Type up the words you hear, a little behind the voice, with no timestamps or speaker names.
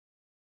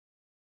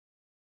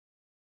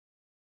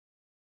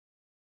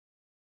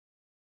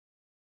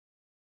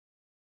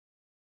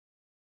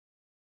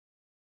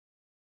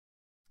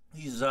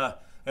He's,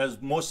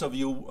 as most of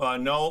you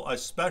know, a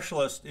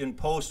specialist in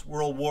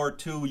post-World War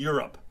II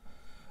Europe.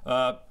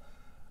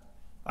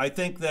 I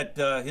think that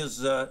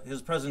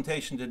his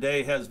presentation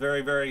today has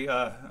very, very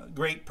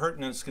great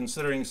pertinence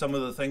considering some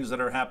of the things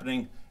that are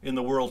happening in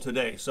the world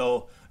today.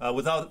 So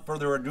without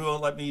further ado,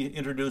 let me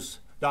introduce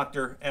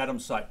Dr. Adam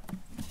Seipp.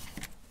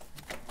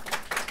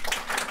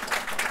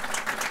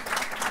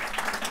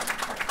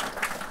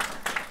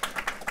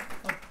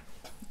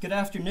 Good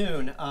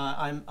afternoon.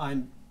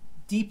 I'm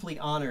deeply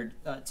honored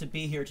to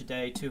be here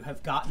today, to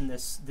have gotten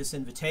this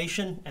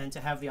invitation and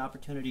to have the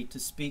opportunity to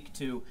speak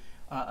to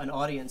an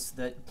audience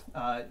that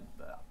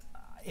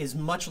is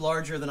much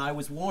larger than I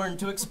was warned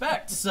to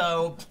expect.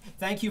 So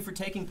thank you for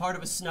taking part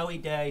of a snowy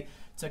day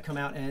to come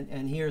out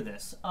and hear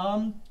this.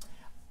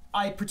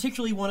 I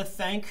particularly want to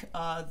thank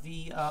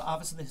the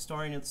Office of the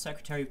Historian of the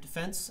Secretary of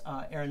Defense,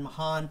 Aaron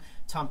Mahan,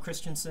 Tom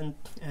Christensen,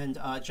 and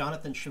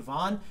Jonathan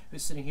Chauvin,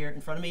 who's sitting here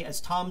in front of me. As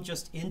Tom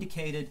just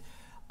indicated,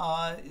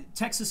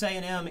 Texas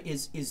A&M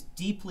is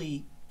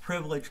deeply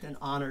privileged and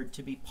honored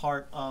to be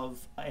part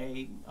of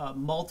a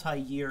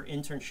multi-year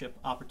internship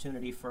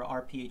opportunity for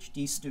our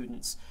PhD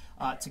students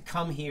to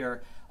come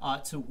here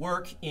to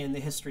work in the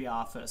history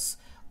office.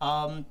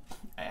 And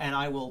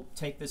I will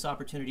take this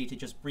opportunity to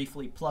just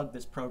briefly plug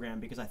this program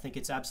because I think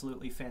it's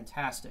absolutely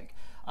fantastic.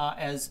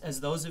 As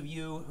those of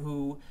you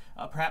who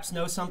perhaps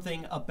know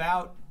something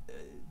about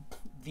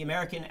the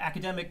American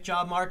academic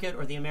job market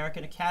or the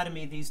American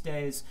academy these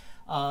days,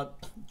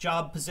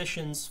 job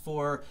positions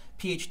for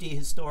PhD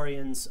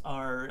historians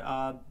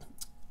are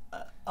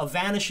a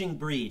vanishing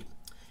breed.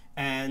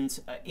 And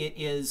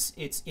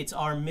it's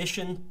our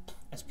mission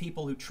as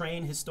people who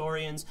train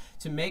historians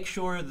to make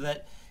sure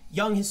that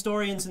young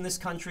historians in this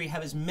country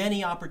have as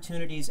many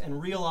opportunities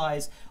and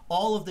realize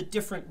all of the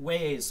different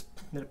ways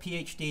that a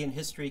PhD in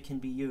history can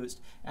be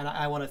used. And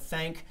I want to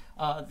thank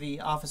the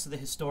Office of the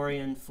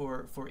Historian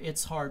for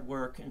its hard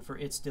work and for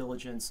its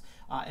diligence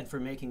and for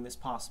making this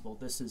possible.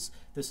 This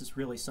is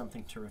really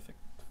something terrific.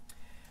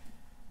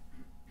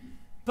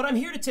 But I'm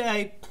here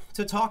today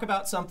to talk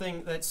about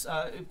something that's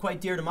quite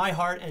dear to my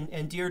heart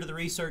and dear to the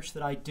research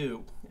that I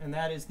do, and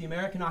that is the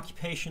American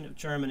occupation of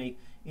Germany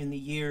in the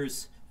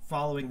years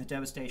following the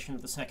devastation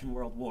of the Second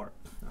World War.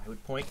 I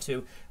would point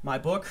to my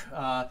book.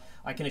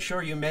 I can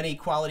assure you many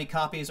quality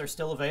copies are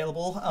still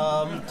available,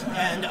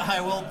 and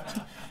I will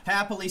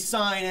happily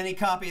sign any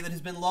copy that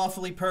has been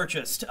lawfully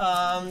purchased.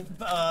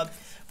 But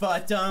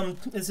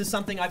this is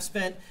something I've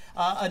spent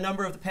a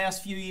number of the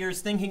past few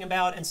years thinking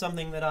about, and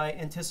something that I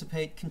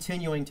anticipate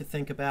continuing to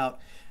think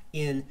about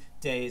in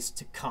days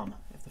to come.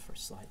 If the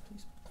first slide,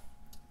 please.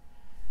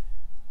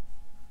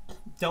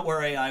 Don't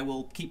worry, I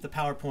will keep the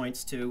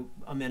PowerPoints to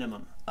a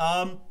minimum.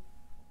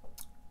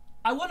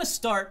 I want to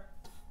start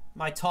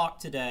my talk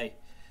today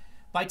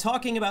by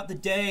talking about the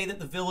day that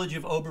the village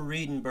of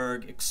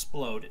Ober-Riedenburg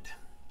exploded.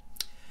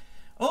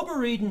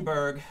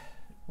 Ober-Riedenburg,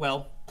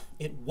 well,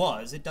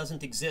 it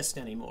doesn't exist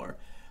anymore.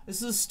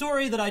 This is a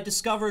story that I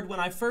discovered when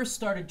I first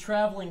started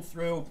traveling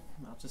through,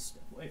 I'll just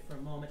step away for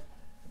a moment,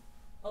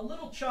 a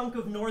little chunk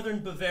of northern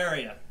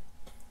Bavaria,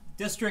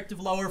 district of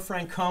Lower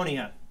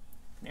Franconia,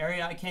 an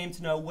area I came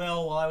to know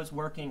well while I was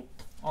working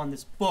on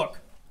this book.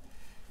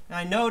 And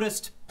I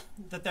noticed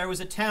that there was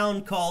a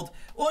town called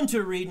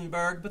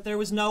Unter-Riedenburg, but there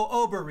was no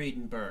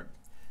Ober-Riedenburg.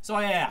 So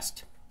I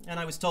asked, and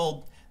I was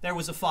told there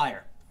was a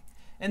fire.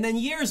 And then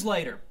years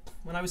later,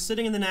 when I was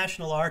sitting in the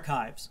National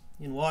Archives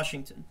in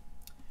Washington,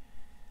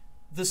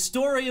 the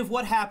story of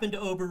what happened to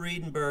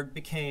Ober-Riedenburg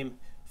became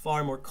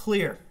far more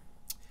clear.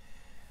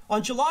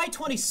 On July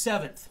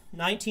 27th,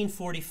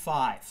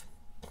 1945,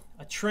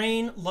 a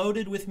train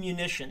loaded with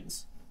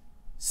munitions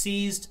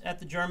seized at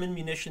the German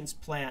munitions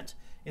plant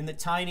in the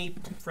tiny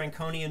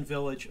Franconian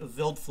village of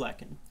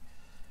Wildflecken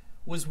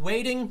was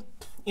waiting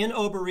in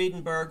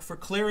Ober-Riedenburg for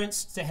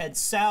clearance to head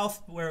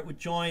south, where it would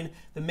join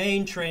the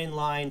main train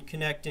line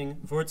connecting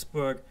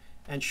Würzburg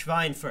and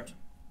Schweinfurt.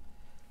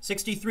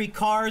 63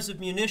 cars of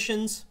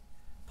munitions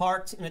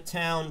parked in a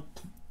town,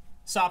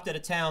 stopped at a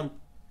town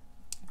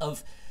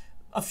of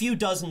a few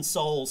dozen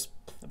souls,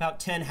 about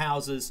 10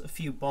 houses, a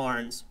few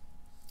barns.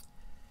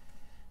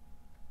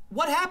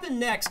 What happened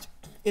next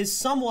is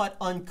somewhat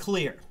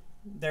unclear.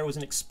 There was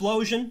an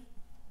explosion,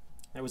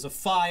 there was a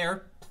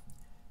fire,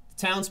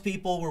 the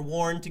townspeople were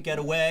warned to get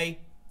away,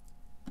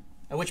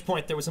 at which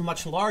point there was a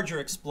much larger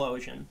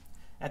explosion,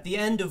 at the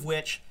end of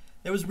which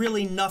there was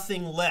really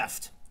nothing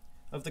left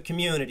of the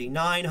community.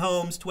 9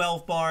 homes,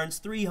 12 barns,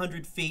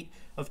 300 feet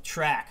of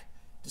track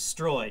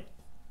destroyed.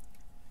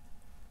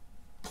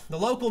 The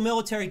local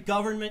military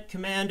government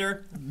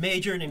commander, a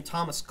major named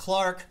Thomas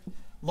Clark,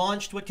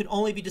 launched what could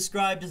only be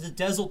described as a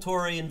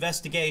desultory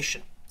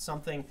investigation,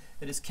 something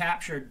that is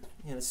captured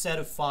in a set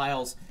of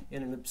files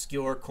in an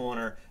obscure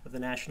corner of the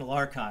National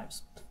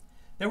Archives.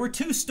 There were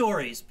 2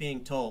 stories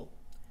being told.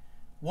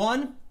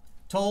 One,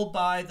 told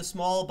by the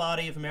small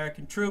body of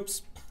American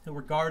troops who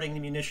were guarding the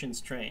munitions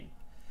train.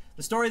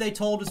 The story they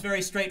told was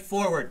very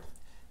straightforward.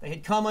 They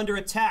had come under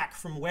attack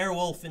from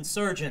werewolf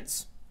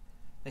insurgents.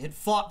 They had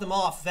fought them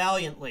off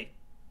valiantly,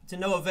 to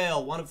no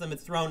avail. One of them had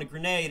thrown a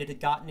grenade. It had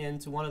gotten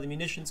into one of the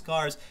munitions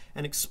cars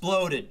and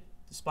exploded.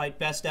 Despite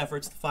best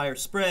efforts, the fire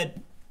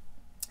spread.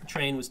 The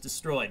train was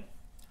destroyed.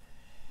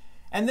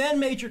 And then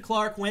Major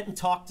Clark went and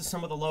talked to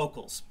some of the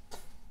locals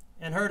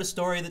and heard a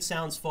story that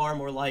sounds far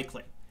more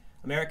likely.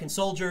 American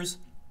soldiers,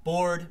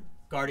 bored,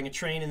 guarding a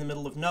train in the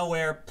middle of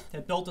nowhere,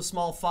 had built a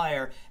small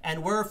fire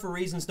and were, for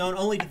reasons known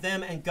only to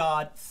them and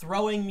God,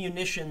 throwing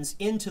munitions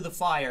into the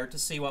fire to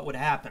see what would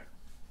happen.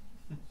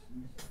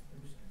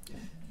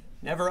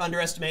 Never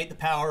underestimate the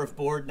power of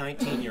bored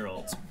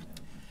 19-year-olds.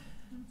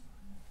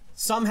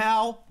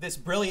 Somehow, this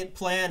brilliant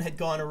plan had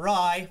gone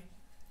awry,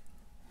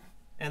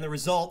 and the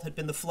result had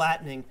been the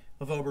flattening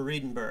of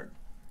Ober-Riedenburg.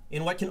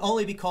 In what can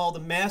only be called a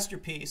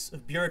masterpiece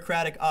of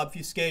bureaucratic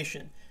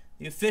obfuscation,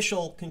 the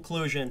official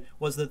conclusion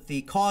was that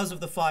the cause of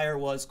the fire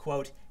was,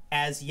 quote,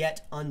 as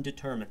yet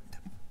undetermined.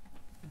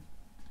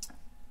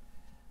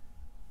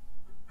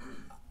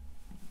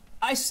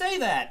 I say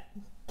that,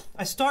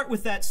 I start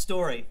with that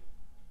story,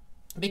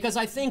 because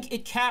I think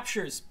it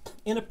captures,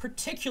 in a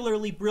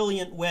particularly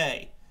brilliant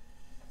way,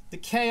 the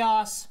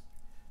chaos,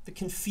 the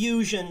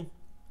confusion,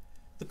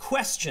 the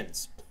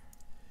questions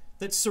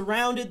that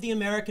surrounded the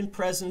American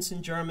presence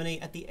in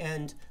Germany at the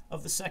end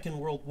of the Second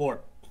World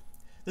War.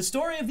 The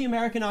story of the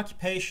American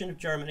occupation of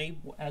Germany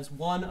as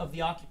one of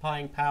the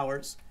occupying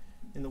powers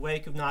in the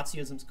wake of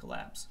Nazism's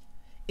collapse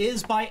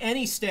is, by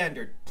any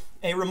standard,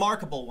 a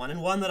remarkable one,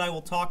 and one that I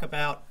will talk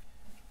about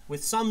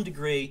with some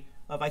degree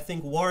of, I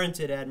think,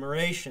 warranted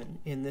admiration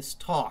in this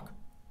talk.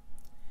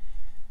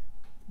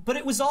 But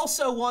it was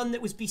also one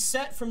that was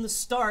beset from the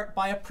start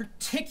by a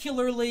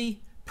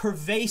particularly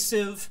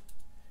pervasive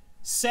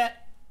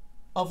set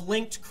of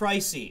linked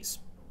crises,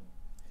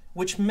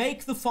 which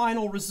make the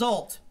final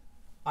result,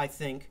 I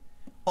think,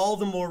 all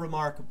the more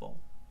remarkable.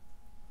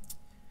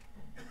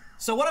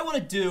 So what I want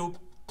to do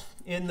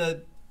in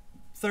the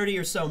 30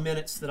 or so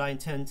minutes that I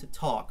intend to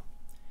talk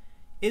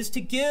is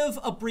to give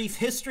a brief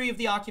history of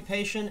the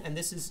occupation, and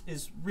this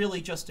is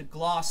really just a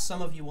gloss.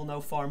 Some of you will know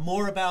far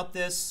more about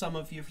this.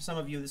 For some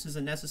of you, this is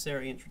a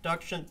necessary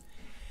introduction.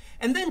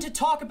 And then to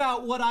talk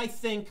about what I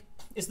think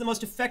is the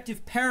most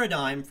effective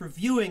paradigm for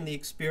viewing the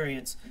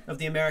experience of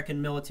the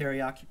American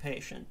military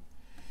occupation.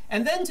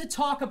 And then to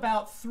talk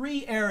about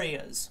three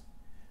areas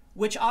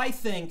which I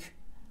think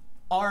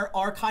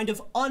are kind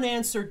of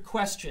unanswered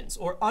questions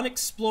or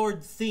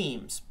unexplored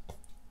themes.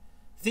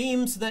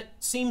 Themes that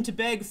seem to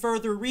beg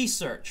further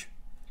research,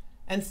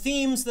 and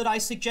themes that I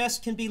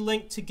suggest can be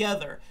linked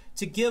together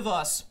to give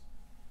us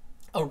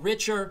a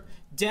richer,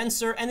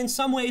 denser, and in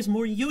some ways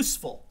more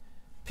useful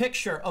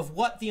picture of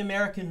what the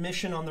American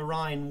mission on the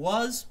Rhine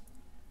was,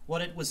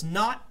 what it was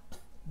not,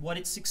 what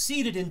it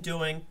succeeded in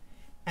doing,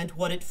 and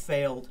what it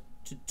failed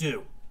to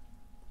do.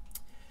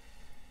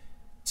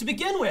 To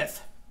begin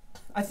with,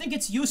 I think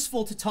it's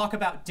useful to talk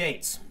about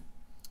dates.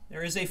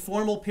 There is a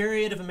formal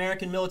period of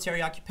American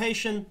military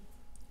occupation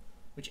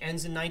which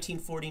ends in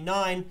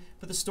 1949,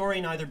 but the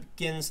story neither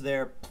begins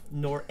there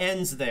nor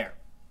ends there.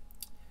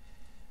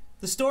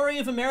 The story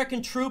of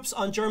American troops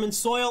on German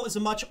soil is a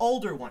much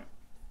older one.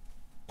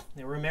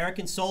 There were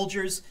American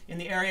soldiers in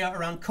the area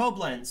around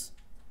Koblenz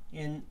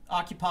in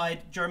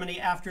occupied Germany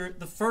after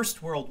the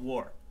First World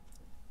War.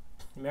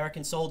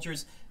 American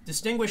soldiers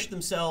distinguished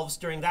themselves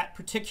during that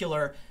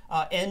particular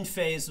end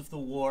phase of the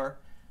war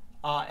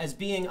as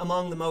being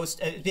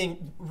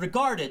being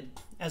regarded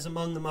as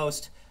among the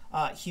most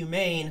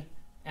humane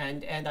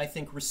and I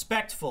think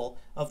respectful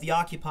of the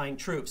occupying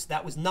troops.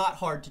 That was not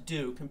hard to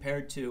do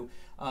compared to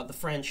the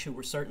French, who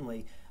were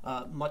certainly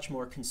much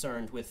more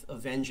concerned with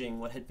avenging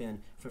what had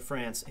been for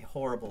France a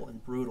horrible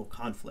and brutal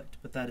conflict.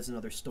 But that is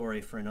another story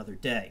for another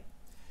day.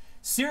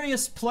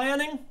 Serious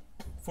planning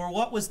for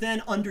what was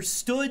then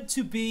understood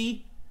to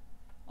be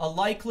a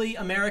likely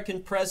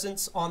American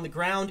presence on the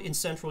ground in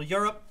Central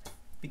Europe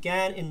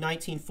began in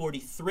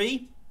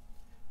 1943.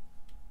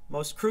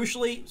 Most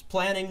crucially, it was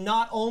planning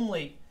not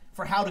only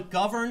for how to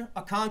govern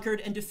a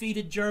conquered and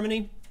defeated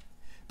Germany,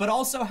 but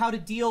also how to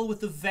deal with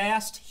the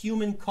vast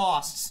human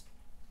costs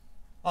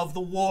of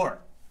the war.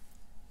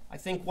 I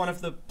think one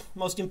of the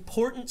most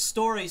important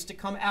stories to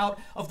come out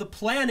of the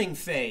planning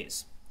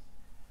phase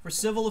for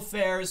civil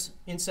affairs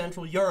in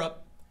Central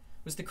Europe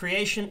was the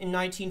creation in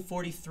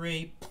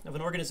 1943 of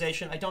an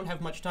organization I don't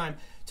have much time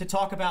to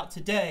talk about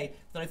today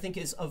that I think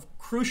is of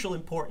crucial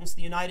importance,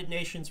 the United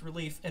Nations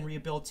Relief and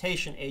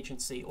Rehabilitation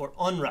Agency, or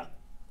UNRWA,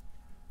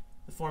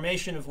 the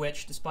formation of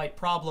which, despite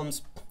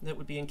problems that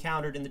would be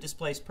encountered in the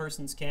displaced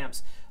persons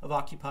camps of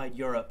occupied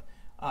Europe,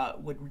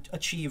 would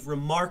achieve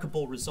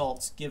remarkable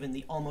results given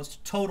the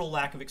almost total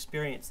lack of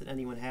experience that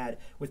anyone had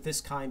with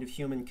this kind of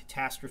human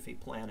catastrophe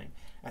planning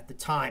at the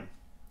time.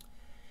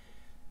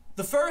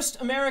 The first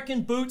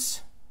American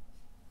boots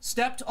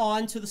stepped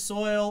onto the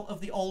soil of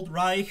the Old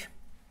Reich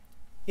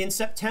in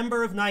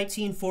September of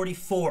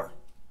 1944.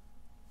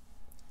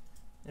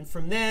 And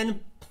from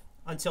then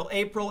until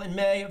April and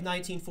May of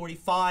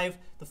 1945,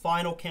 the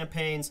final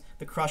campaigns,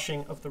 the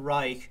crushing of the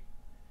Reich,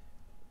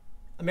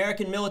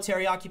 American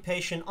military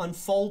occupation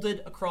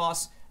unfolded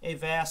across a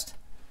vast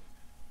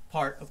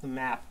part of the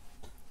map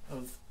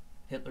of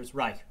Hitler's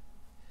Reich.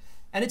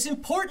 And it's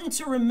important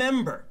to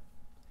remember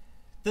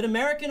that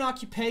American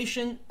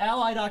occupation,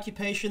 Allied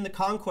occupation, the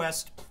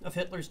conquest of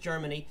Hitler's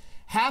Germany,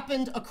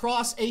 happened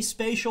across a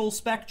spatial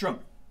spectrum.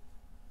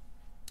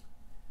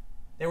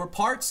 There were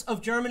parts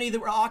of Germany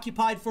that were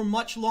occupied for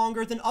much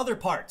longer than other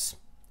parts.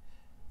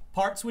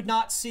 Parts would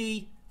not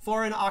see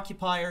foreign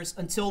occupiers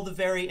until the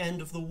very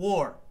end of the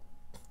war.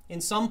 In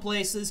some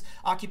places,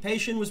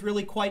 occupation was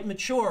really quite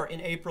mature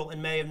in April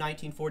and May of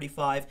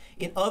 1945.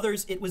 In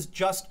others, it was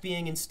just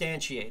being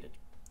instantiated.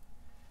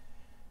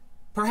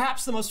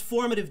 Perhaps the most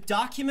formative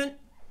document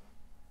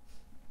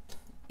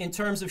in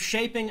terms of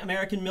shaping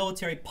American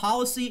military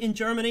policy in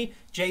Germany,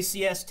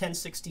 JCS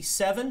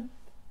 1067,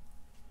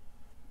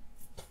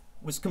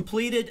 was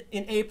completed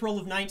in April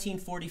of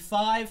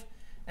 1945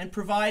 and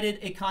provided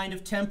a kind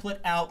of template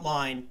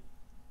outline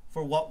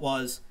for what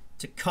was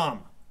to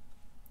come.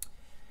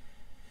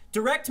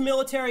 Direct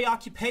military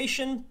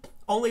occupation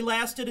only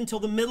lasted until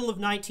the middle of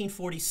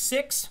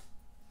 1946,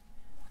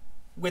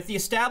 with the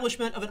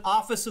establishment of an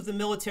Office of the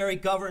Military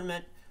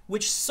Government,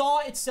 which saw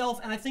itself,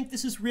 and I think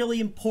this is really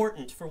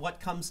important for what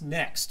comes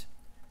next,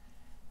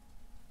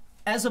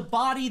 as a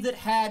body that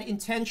had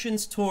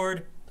intentions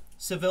toward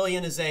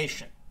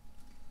civilianization.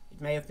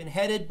 It may have been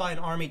headed by an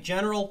army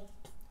general,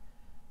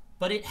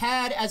 but it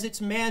had as its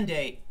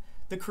mandate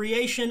the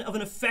creation of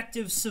an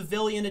effective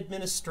civilian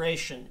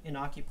administration in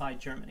occupied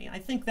Germany. I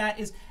think that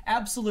is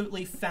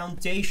absolutely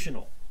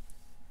foundational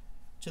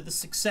to the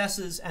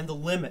successes and the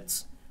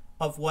limits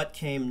of what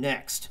came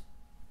next.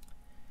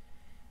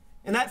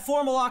 And that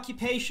formal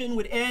occupation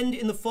would end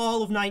in the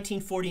fall of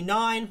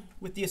 1949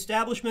 with the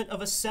establishment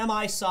of a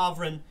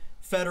semi-sovereign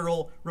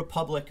Federal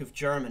Republic of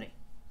Germany.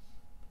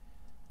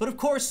 But of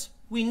course,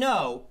 we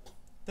know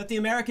that the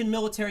American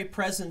military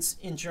presence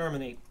in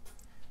Germany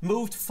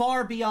moved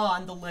far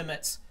beyond the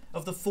limits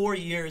of the 4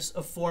 years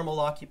of formal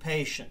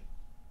occupation.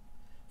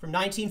 From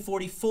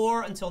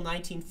 1944 until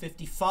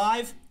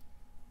 1955,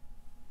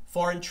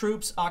 foreign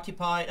troops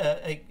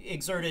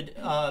exerted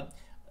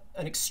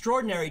an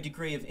extraordinary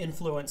degree of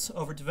influence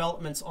over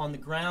developments on the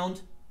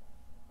ground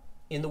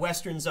in the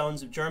western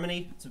zones of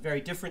Germany. It's a very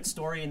different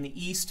story in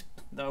the east,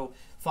 though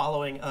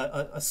following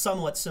a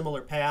somewhat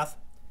similar path.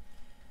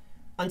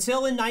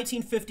 Until in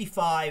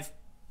 1955,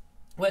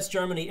 West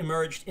Germany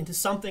emerged into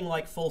something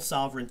like full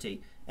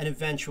sovereignty and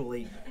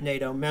eventually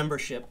NATO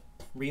membership,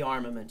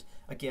 rearmament,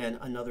 again,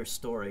 another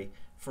story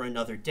for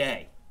another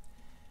day.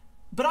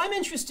 But I'm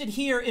interested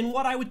here in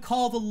what I would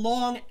call the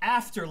long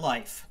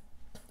afterlife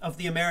of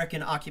the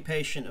American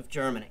occupation of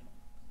Germany.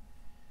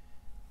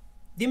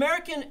 The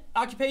American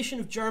occupation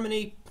of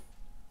Germany,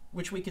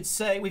 which we could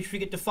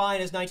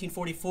define as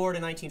 1944 to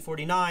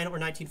 1949 or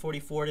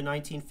 1944 to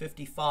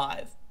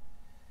 1955,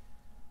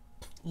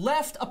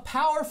 left a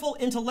powerful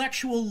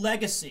intellectual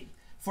legacy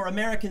for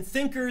American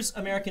thinkers,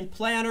 American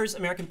planners,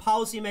 American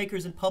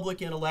policymakers, and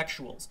public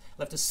intellectuals.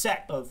 Left a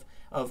set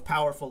of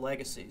powerful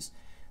legacies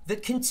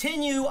that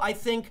continue, I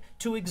think,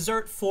 to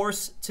exert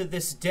force to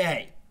this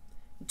day.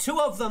 Two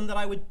of them that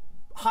I would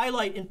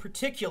highlight in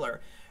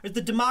particular are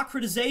the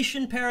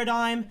democratization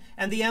paradigm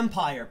and the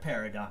empire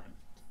paradigm.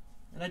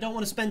 And I don't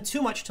want to spend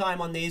too much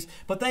time on these,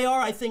 but they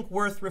are, I think,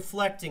 worth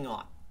reflecting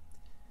on.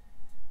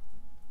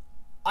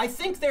 I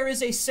think there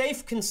is a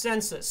safe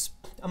consensus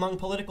among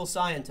political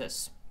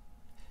scientists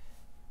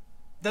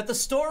that the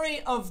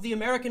story of the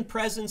American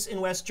presence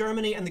in West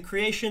Germany and the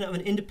creation of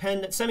an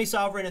independent,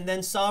 semi-sovereign, and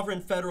then sovereign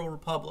federal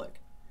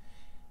republic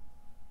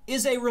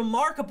is a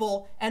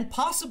remarkable and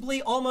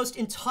possibly almost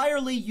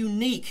entirely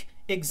unique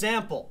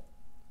example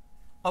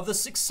of the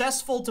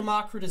successful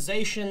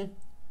democratization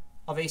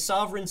of a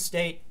sovereign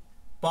state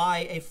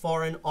by a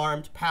foreign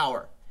armed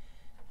power.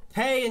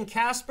 Pei and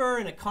Casper,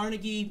 in a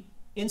Carnegie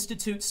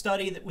Institute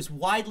study that was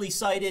widely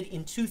cited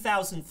in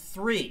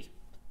 2003,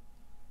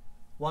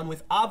 one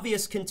with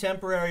obvious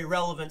contemporary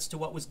relevance to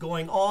what was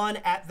going on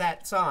at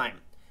that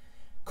time,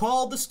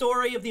 called the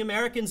story of the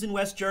Americans in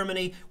West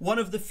Germany one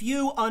of the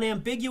few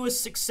unambiguous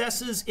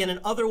successes in an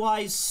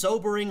otherwise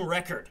sobering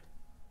record.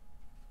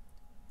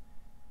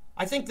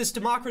 I think this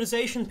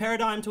democratization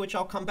paradigm, to which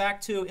I'll come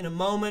back to in a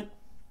moment,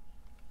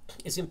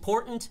 is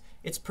important,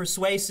 it's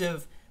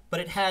persuasive, but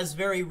it has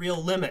very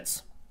real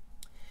limits.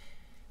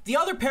 The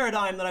other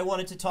paradigm that I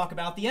wanted to talk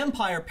about, the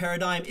empire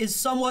paradigm, is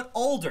somewhat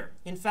older.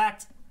 In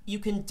fact, you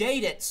can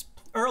date its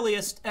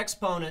earliest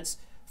exponents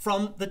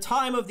from the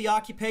time of the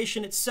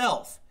occupation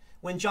itself,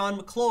 when John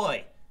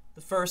McCloy,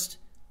 the first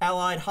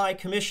Allied High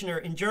Commissioner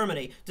in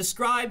Germany,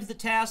 described the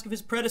task of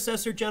his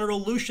predecessor, General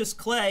Lucius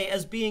Clay,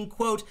 as being,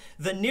 quote,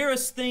 the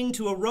nearest thing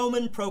to a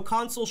Roman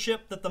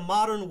proconsulship that the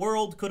modern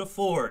world could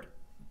afford.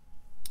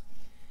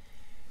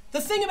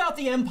 The thing about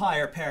the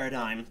empire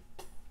paradigm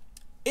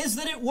is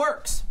that it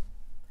works.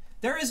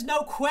 There is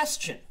no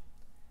question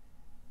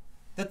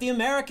that the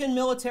American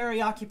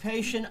military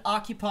occupation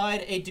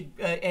occupied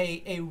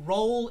a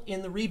role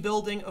in the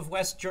rebuilding of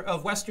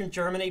Western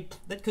Germany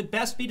that could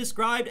best be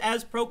described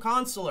as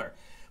proconsular.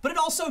 But it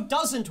also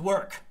doesn't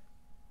work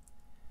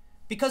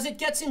because it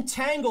gets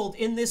entangled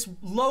in this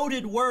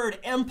loaded word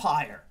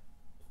empire.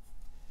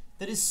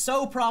 that is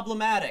so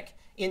problematic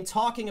in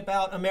talking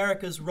about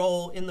America's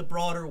role in the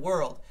broader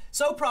world.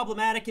 So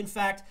problematic, in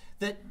fact,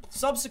 that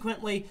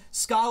subsequently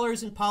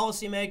scholars and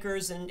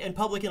policymakers and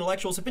public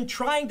intellectuals have been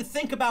trying to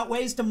think about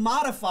ways to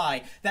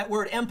modify that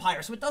word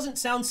empire so it doesn't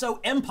sound so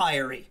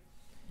empire-y.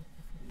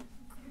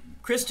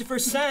 Christopher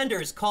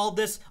Sanders called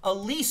this a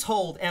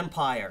leasehold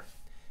empire.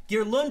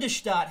 Geert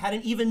Lundestad had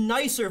an even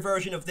nicer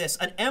version of this,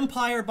 an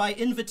empire by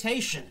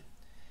invitation.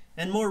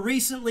 And more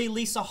recently,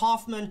 Lisa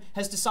Hoffman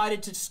has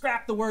decided to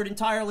scrap the word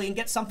entirely and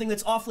get something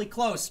that's awfully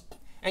close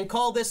and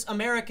call this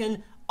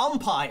American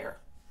umpire.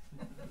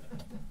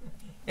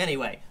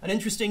 Anyway, an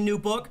interesting new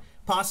book,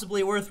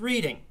 possibly worth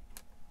reading.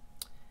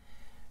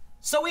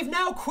 So we've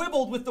now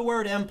quibbled with the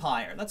word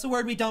empire. That's a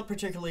word we don't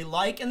particularly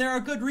like, and there are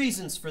good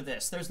reasons for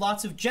this. There's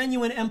lots of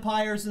genuine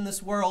empires in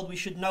this world. We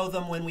should know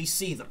them when we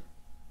see them.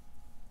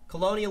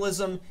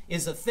 Colonialism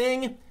is a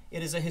thing.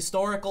 It is a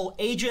historical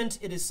agent.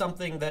 It is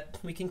something that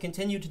we can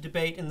continue to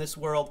debate in this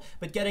world,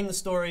 but getting the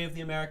story of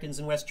the Americans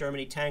in West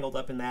Germany tangled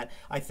up in that,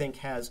 I think,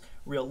 has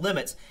real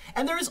limits.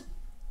 And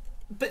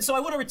so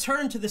I want to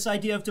return to this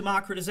idea of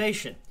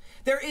democratization.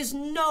 There is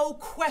no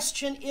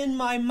question in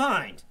my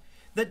mind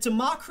that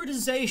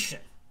democratization,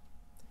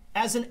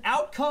 as an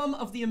outcome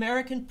of the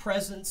American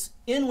presence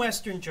in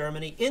Western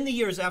Germany in the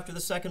years after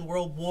the Second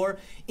World War,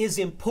 is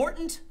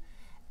important.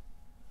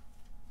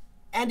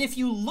 And if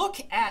you look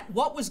at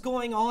what was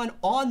going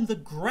on the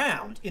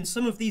ground in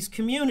some of these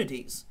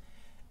communities,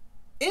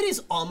 it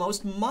is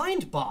almost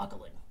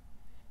mind-boggling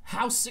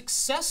how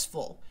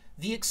successful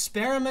the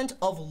experiment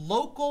of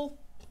local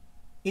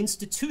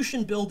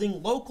institution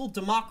building, local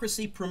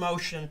democracy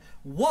promotion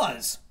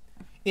was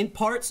in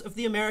parts of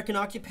the American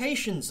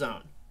occupation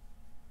zone.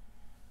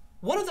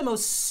 One of the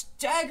most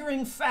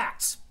staggering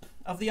facts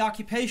of the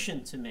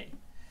occupation to me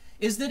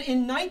is that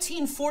in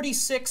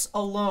 1946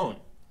 alone,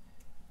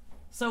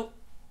 so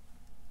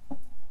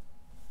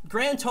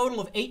grand total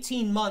of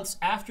 18 months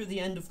after the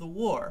end of the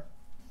war,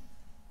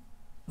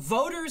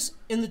 voters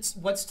in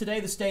what's today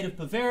the state of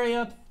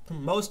Bavaria,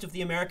 most of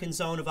the American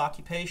zone of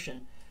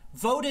occupation,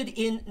 voted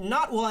in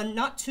not one,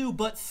 not two,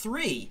 but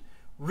three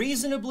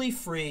reasonably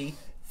free,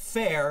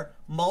 fair,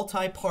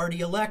 multi-party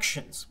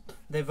elections.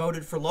 They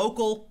voted for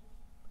local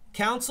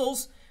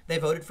councils, they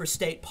voted for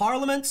state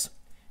parliaments,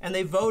 and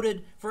they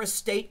voted for a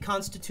state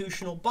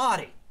constitutional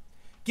body.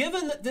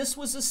 Given that this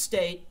was a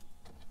state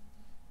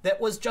that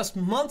was just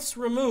months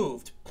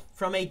removed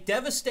from a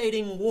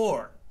devastating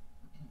war,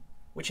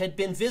 which had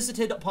been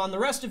visited upon the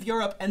rest of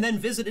Europe and then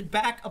visited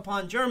back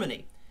upon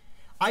Germany,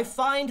 I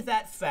find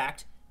that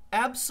fact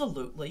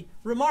absolutely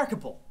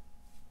remarkable.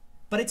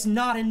 But it's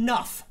not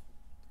enough.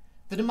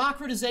 The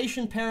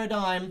democratization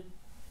paradigm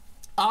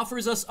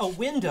offers us a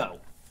window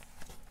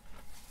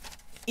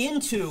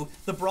into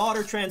the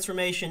broader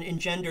transformation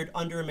engendered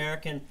under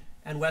American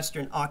and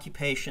Western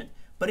occupation.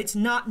 But it's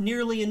not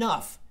nearly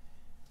enough,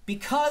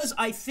 because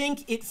I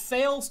think it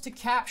fails to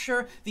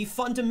capture the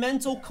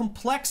fundamental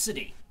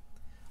complexity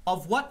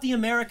of what the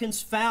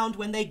Americans found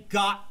when they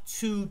got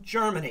to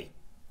Germany.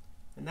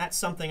 And that's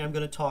something I'm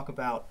going to talk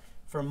about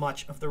for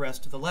much of the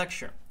rest of the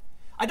lecture.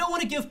 I don't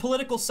want to give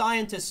political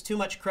scientists too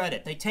much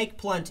credit. They take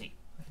plenty.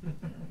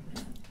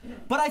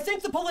 But I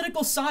think the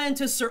political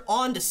scientists are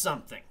onto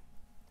something.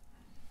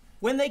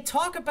 When they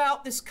talk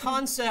about this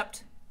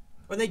concept,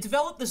 or they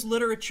develop this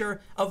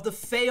literature of the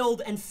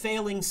failed and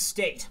failing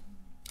state.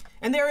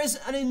 And there is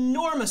an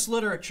enormous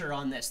literature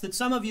on this, that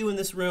some of you in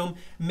this room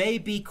may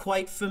be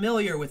quite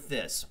familiar with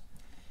this.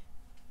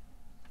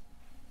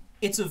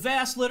 It's a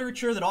vast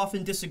literature that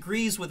often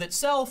disagrees with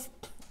itself,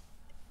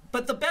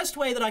 but the best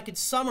way that I could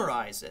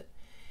summarize it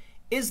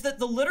is that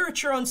the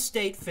literature on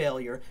state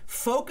failure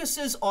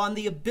focuses on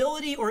the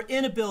ability or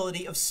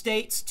inability of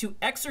states to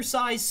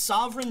exercise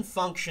sovereign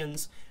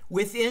functions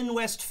within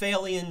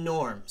Westphalian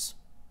norms.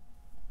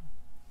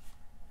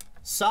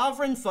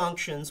 Sovereign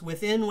functions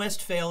within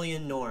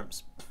Westphalian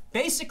norms.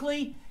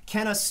 Basically,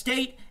 can a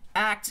state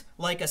act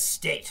like a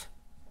state?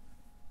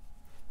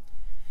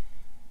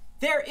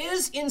 There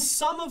is in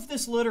some of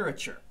this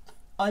literature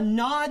a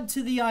nod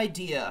to the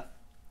idea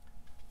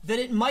that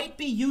it might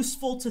be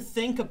useful to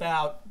think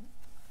about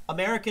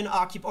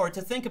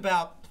to think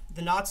about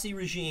the Nazi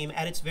regime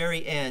at its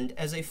very end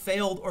as a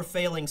failed or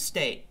failing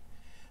state.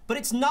 But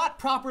it's not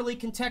properly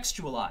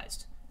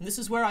contextualized. And this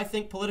is where I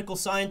think political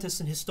scientists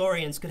and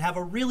historians could have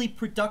a really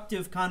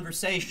productive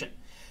conversation.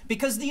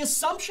 Because the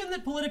assumption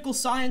that political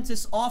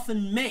scientists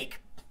often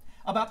make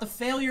about the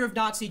failure of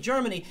Nazi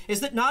Germany is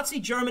that Nazi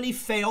Germany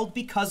failed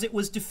because it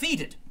was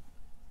defeated.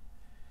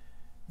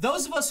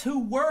 Those of us who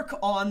work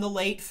on the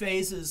late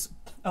phases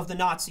of the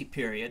Nazi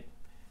period,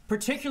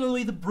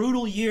 particularly the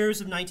brutal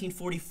years of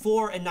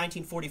 1944 and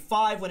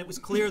 1945, when it was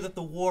clear that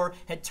the war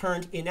had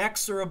turned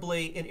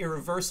inexorably and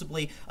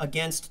irreversibly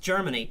against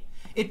Germany,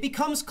 it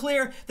becomes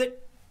clear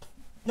that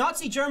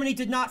Nazi Germany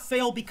did not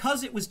fail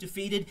because it was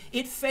defeated.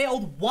 It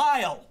failed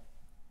while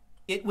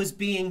it was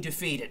being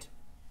defeated.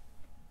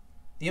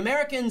 The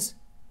Americans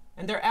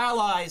and their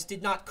allies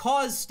did not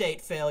cause state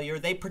failure.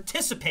 They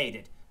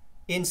participated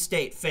in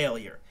state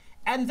failure.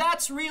 And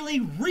that's really,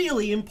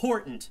 really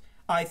important,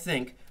 I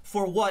think,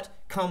 for what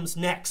comes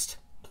next.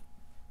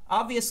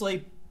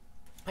 Obviously,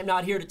 I'm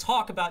not here to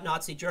talk about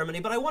Nazi Germany,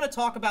 but I want to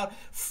talk about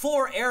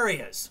 4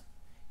 areas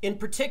in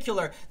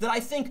particular that I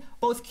think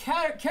both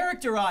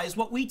characterize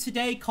what we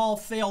today call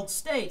failed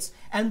states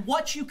and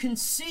what you can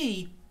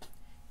see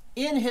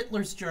in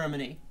Hitler's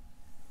Germany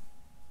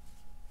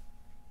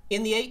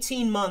in the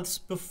 18 months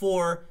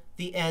before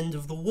the end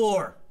of the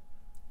war.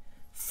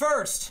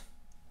 First,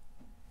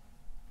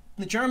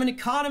 the German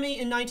economy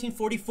in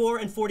 1944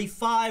 and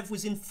 45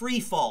 was in free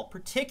fall,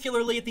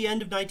 particularly at the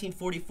end of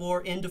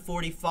 1944 into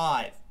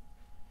 45.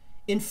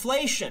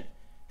 Inflation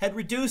had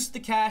reduced the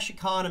cash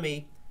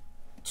economy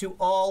to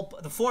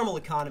the formal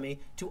economy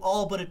to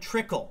all but a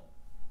trickle.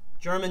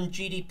 German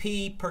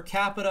GDP per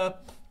capita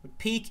would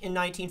peak in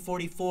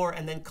 1944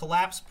 and then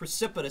collapse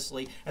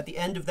precipitously at the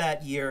end of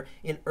that year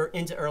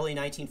into early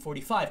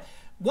 1945.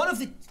 One of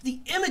the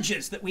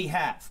images that we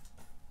have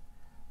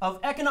of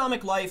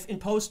economic life in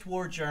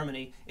post-war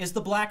Germany is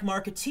the black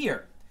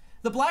marketeer.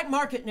 The black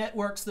market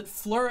networks that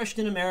flourished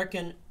in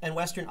American and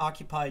Western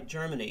occupied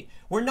Germany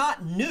were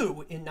not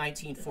new in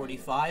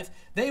 1945.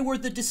 They were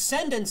the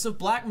descendants of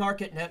black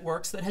market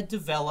networks that had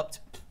developed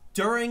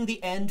during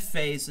the end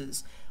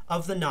phases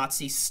of the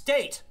Nazi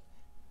state.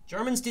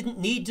 Germans didn't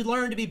need to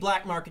learn to be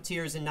black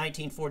marketeers in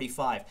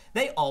 1945.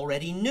 They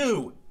already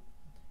knew.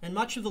 And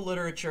much of the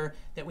literature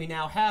that we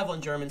now have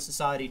on German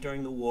society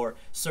during the war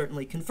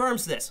certainly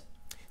confirms this.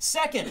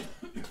 Second,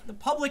 the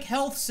public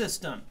health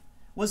system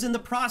was in the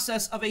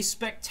process of a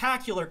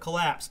spectacular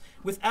collapse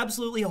with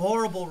absolutely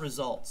horrible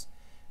results.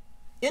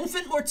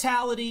 Infant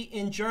mortality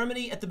in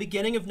Germany at the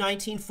beginning of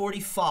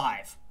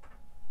 1945,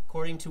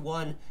 according to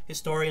one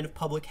historian of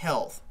public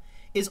health,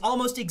 is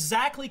almost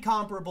exactly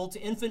comparable to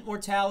infant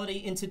mortality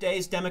in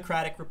today's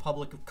Democratic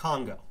Republic of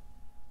Congo.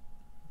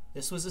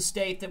 This was a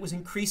state that was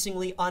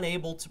increasingly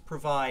unable to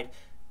provide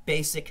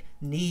basic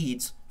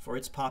needs for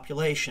its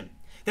population.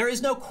 There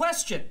is no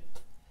question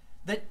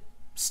that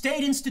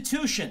state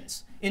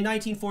institutions in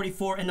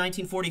 1944 and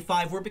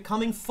 1945 were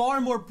becoming far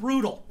more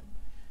brutal,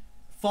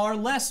 far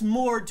less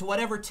moored to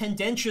whatever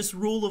tendentious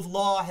rule of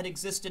law had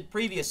existed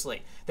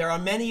previously. There are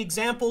many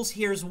examples.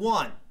 Here's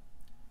one.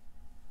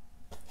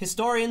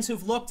 Historians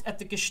who've looked at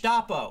the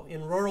Gestapo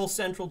in rural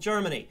central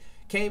Germany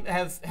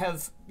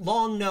have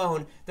long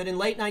known that in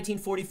late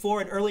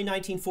 1944 and early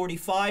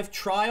 1945,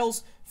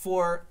 trials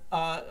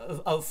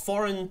of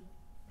foreign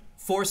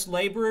forced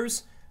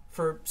laborers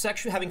for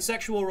having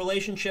sexual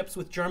relationships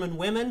with German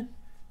women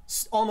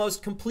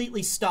almost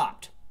completely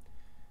stopped.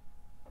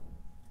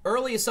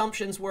 Early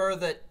assumptions were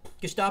that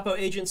Gestapo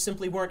agents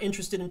simply weren't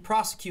interested in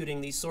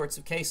prosecuting these sorts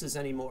of cases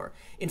anymore.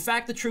 In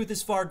fact, the truth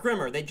is far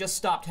grimmer. They just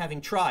stopped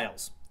having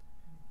trials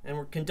and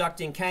were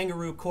conducting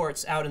kangaroo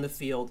courts out in the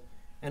field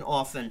and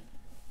often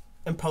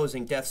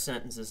imposing death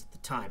sentences at the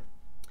time.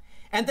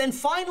 And then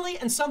finally,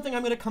 and something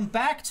I'm going to come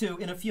back to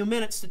in a few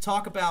minutes to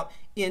talk about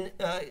in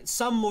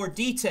some more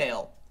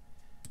detail,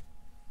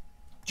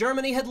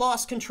 Germany had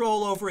lost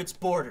control over its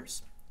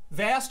borders.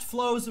 Vast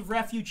flows of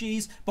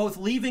refugees, both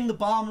leaving the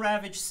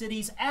bomb-ravaged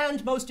cities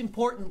and, most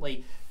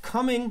importantly,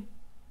 coming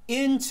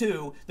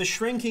into the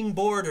shrinking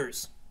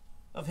borders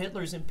of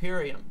Hitler's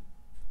imperium,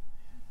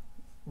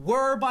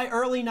 were by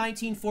early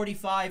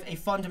 1945 a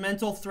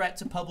fundamental threat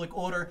to public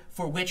order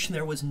for which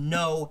there was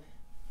no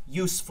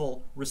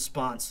useful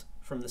response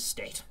from the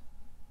state.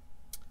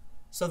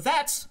 So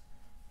that's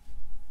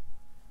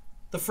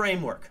the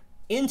framework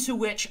into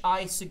which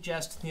I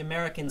suggest the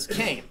Americans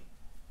came,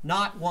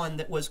 not one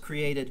that was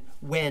created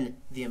when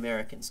the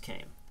Americans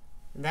came.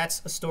 And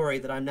that's a story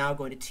that I'm now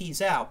going to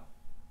tease out.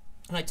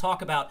 And I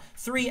talk about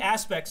 3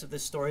 aspects of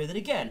this story that,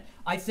 again,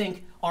 I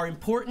think are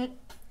important,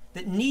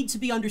 that need to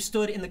be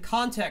understood in the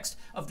context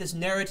of this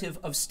narrative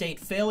of state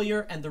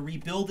failure and the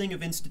rebuilding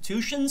of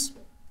institutions,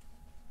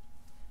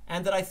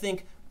 and that I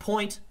think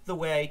point the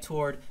way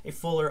toward a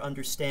fuller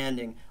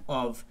understanding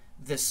of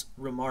this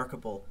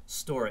remarkable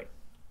story.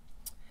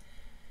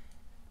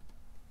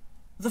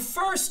 The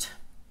first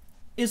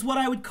is what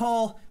I would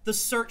call the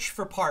search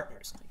for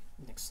partners.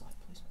 Next slide,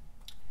 please.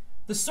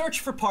 The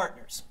search for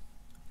partners.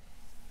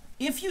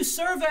 If you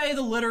survey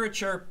the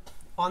literature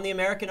on the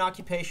American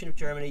occupation of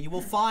Germany, you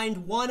will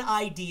find one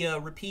idea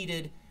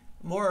repeated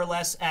more or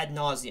less ad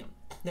nauseum,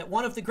 that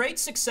one of the great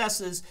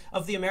successes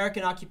of the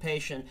American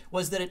occupation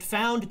was that it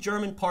found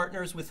German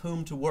partners with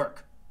whom to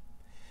work.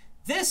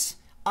 This,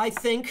 I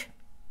think,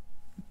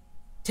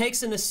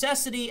 takes a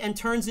necessity and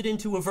turns it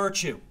into a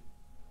virtue.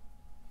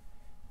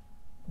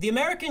 The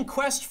American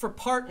quest for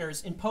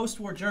partners in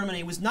post-war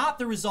Germany was not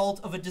the result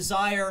of a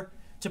desire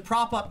to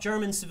prop up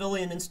German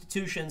civilian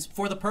institutions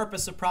for the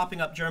purpose of propping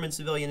up German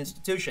civilian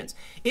institutions.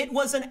 It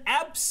was an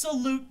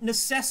absolute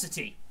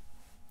necessity.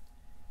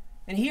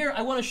 And here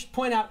I want to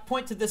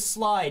point to this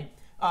slide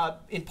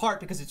in part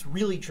because it's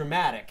really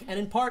dramatic, and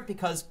in part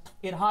because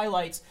it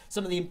highlights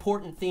some of the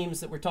important themes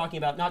that we're talking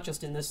about, not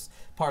just in this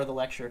part of the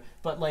lecture,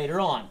 but later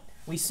on.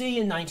 We see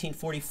in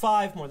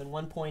 1945 more than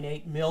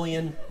 1.8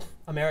 million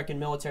American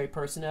military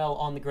personnel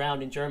on the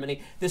ground in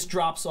Germany. This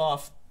drops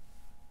off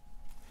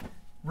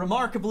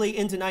Remarkably,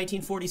 into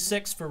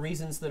 1946, for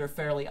reasons that are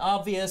fairly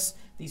obvious,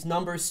 these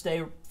numbers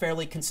stay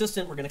fairly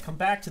consistent. We're going to come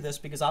back to this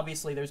because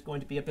obviously there's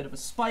going to be a bit of a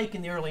spike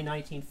in the early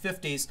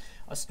 1950s,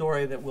 a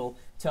story that we'll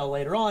tell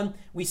later on.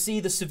 We see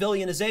the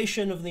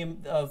civilianization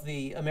of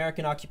the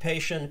American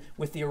occupation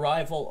with the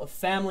arrival of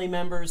family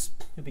members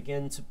who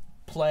begin to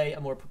play a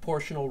more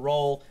proportional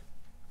role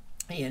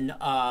in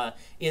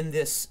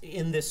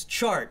this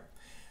chart.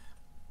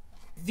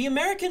 The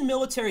American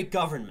military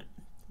government,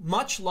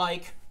 much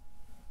like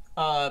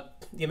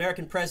the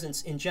American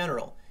presence in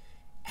general,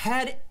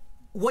 had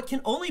what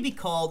can only be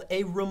called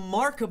a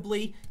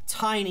remarkably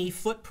tiny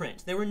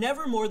footprint. There were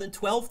never more than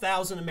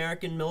 12,000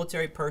 American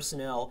military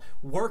personnel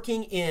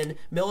working in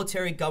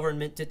military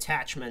government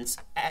detachments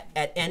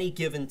at any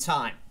given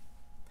time.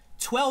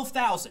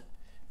 12,000.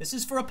 This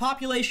is for a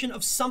population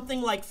of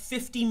something like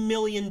 50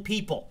 million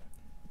people.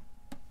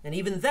 And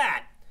even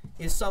that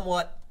is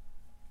somewhat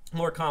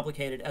more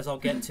complicated, as I'll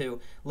get to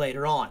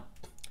later on.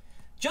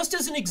 Just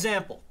as an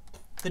example,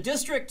 the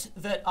district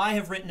that I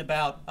have written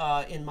about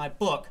in my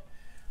book,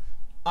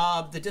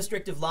 the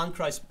district of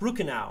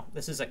Landkreis-Bruckenau,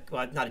 this is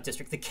not a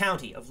district, the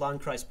county of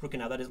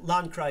Landkreis-Bruckenau, that is,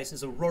 Landkreis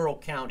is a rural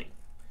county,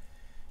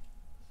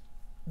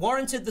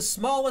 warranted the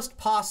smallest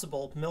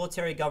possible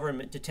military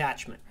government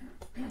detachment.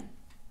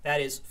 That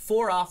is,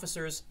 4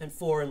 officers and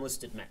 4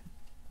 enlisted men.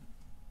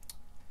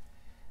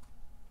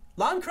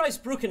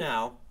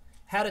 Landkreis-Bruckenau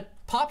had a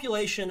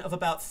population of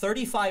about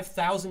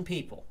 35,000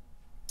 people,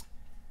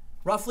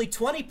 roughly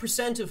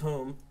 20% of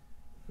whom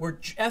were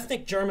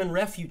ethnic German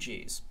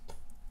refugees.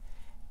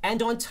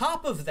 And on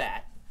top of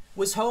that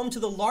was home to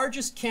the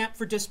largest camp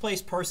for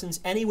displaced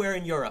persons anywhere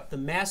in Europe, the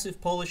massive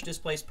Polish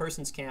displaced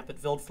persons camp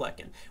at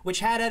Wildflecken,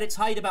 which had at its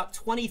height about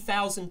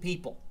 20,000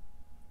 people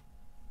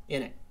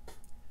in it.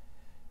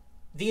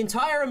 The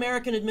entire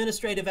American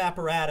administrative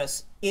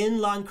apparatus in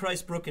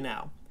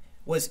Landkreis-Bruckenau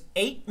was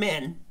 8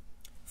 men,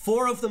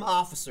 4 of them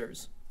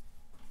officers.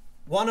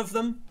 One of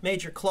them,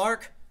 Major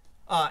Clark,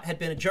 had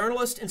been a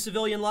journalist in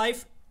civilian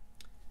life.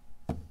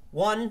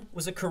 One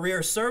was a career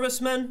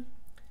serviceman.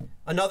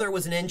 Another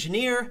was an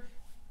engineer.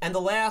 And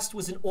the last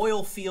was an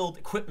oil field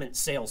equipment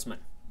salesman.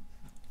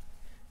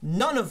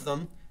 None of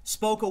them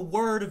spoke a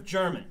word of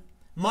German,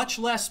 much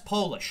less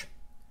Polish.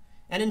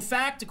 And in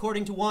fact,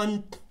 according to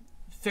one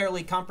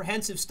fairly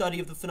comprehensive study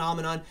of the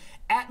phenomenon,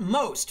 at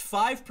most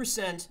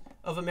 5%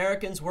 of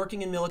Americans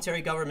working in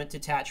military government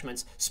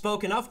detachments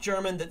spoke enough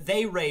German that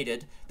they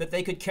rated that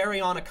they could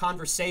carry on a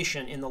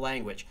conversation in the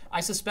language.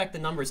 I suspect the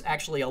number is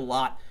actually a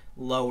lot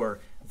lower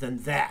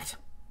than that.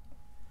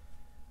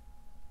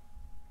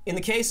 In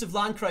the case of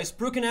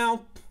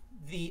Landkreis-Bruckenau,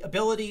 the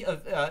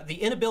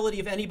inability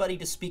of anybody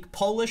to speak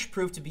Polish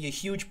proved to be a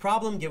huge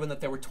problem, given that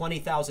there were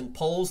 20,000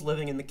 Poles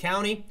living in the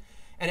county.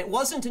 And it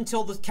wasn't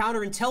until the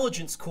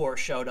counterintelligence corps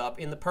showed up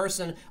in the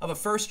person of a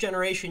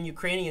first-generation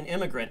Ukrainian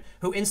immigrant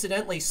who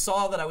incidentally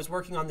saw that I was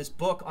working on this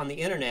book on the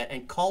internet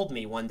and called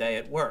me one day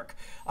at work,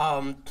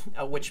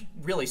 which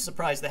really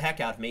surprised the heck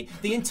out of me.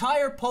 The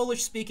entire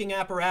Polish-speaking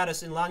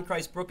apparatus in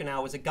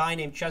Landkreis-Bruckenau was a guy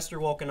named Chester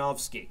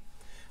Wolkanowski,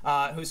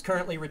 who's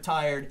currently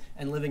retired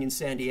and living in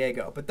San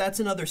Diego. But that's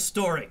another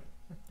story.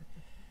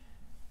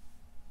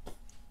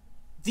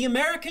 The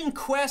American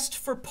quest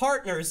for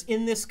partners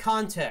in this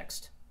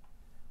context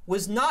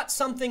was not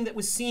something that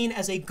was seen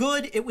as a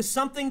good, it was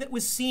something that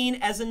was seen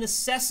as a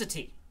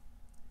necessity.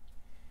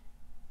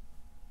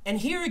 And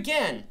here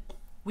again,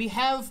 we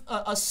have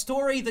a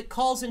story that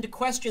calls into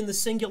question the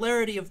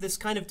singularity of this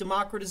kind of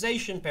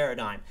democratization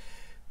paradigm,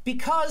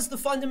 because the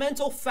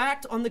fundamental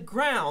fact on the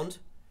ground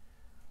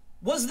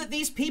was that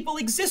these people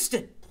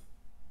existed.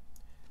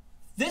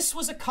 This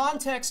was a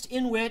context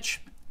in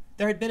which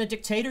there had been a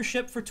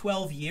dictatorship for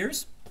 12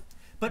 years,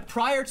 but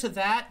prior to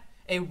that,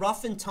 a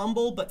rough and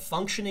tumble but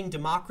functioning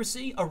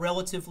democracy, a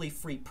relatively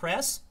free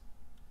press.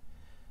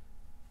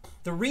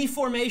 The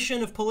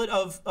reformation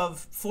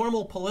of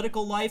formal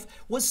political life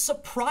was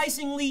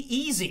surprisingly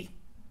easy.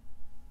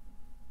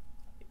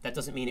 That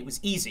doesn't mean it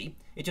was easy.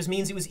 It just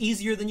means it was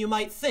easier than you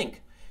might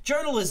think.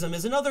 Journalism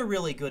is another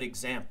really good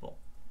example.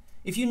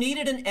 If you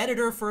needed an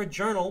editor for a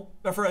journal,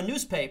 or for a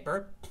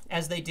newspaper,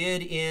 as they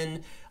did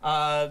in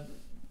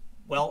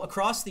well,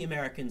 across the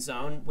American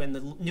zone when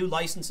the new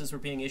licenses were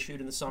being issued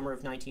in the summer of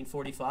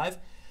 1945,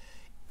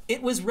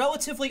 it was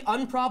relatively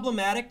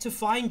unproblematic to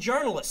find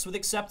journalists with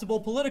acceptable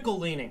political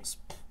leanings.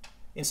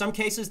 In some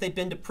cases, they'd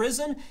been to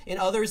prison. In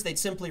others, they'd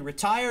simply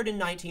retired in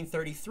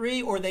 1933,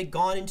 or they'd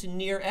gone into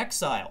near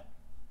exile.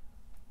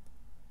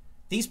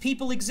 These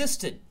people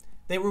existed.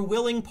 They were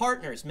willing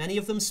partners. Many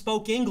of them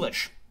spoke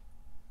English.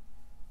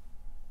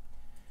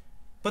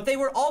 But they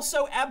were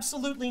also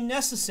absolutely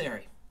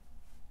necessary,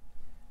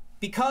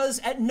 because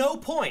at no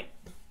point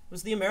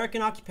was the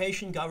American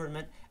occupation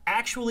government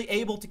actually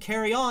able to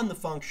carry on the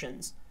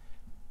functions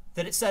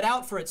that it set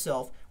out for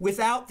itself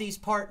without these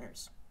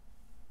partners.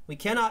 We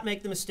cannot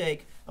make the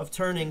mistake of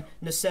turning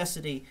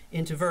necessity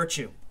into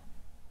virtue.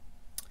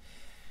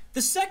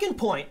 The second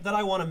point that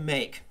I want to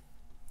make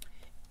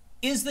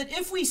is that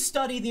if we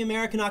study the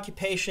American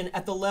occupation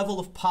at the level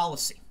of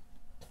policy,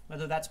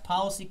 whether that's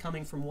policy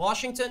coming from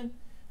Washington,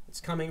 it's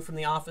coming from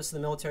the Office of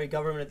the Military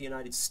Government of the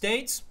United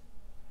States,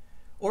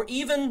 or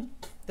even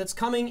that's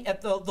coming at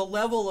the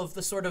level of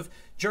the sort of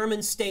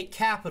German state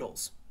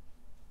capitals.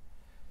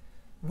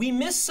 We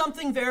miss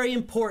something very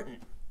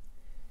important,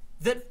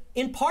 that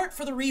in part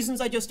for the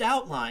reasons I just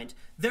outlined,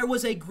 there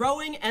was a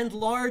growing and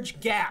large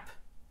gap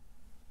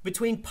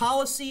between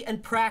policy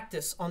and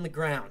practice on the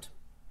ground.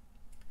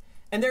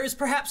 And there is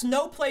perhaps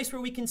no place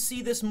where we can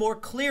see this more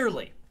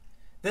clearly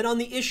than on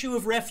the issue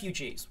of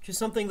refugees, which is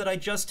something that I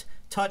just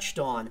touched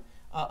on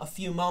a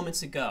few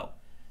moments ago.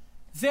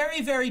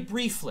 Very, very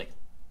briefly,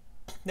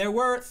 there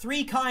were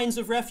three kinds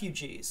of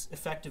refugees,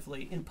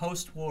 effectively, in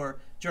post-war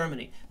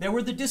Germany. There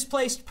were the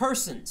displaced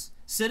persons,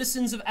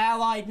 citizens of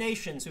allied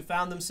nations who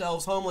found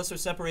themselves homeless or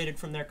separated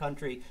from their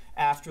country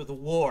after the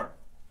war.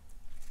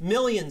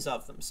 Millions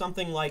of them,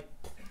 something like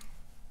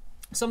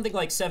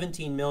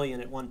 17 million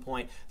at one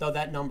point, though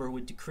that number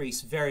would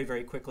decrease very,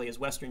 very quickly as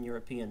Western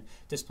European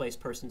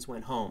displaced persons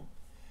went home.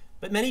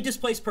 But many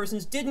displaced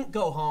persons didn't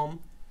go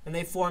home, and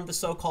they formed the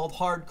so-called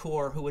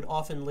hardcore, who would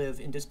often live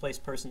in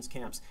displaced persons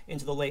camps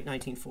into the late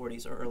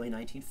 1940s or early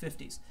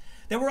 1950s.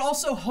 There were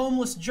also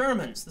homeless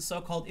Germans, the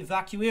so-called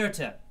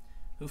Evacuierte,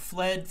 who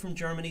fled from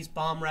Germany's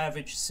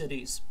bomb-ravaged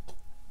cities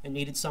and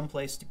needed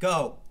someplace to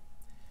go.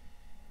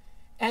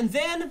 And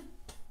then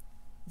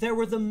there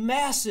were the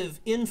massive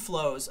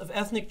inflows of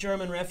ethnic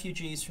German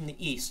refugees from the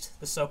East,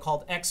 the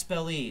so-called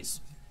expellees,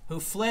 who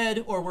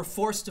fled or were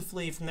forced to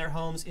flee from their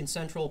homes in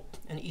Central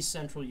and East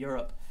Central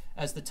Europe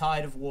as the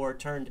tide of war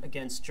turned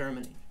against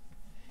Germany.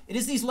 It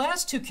is these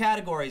last two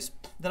categories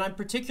that I'm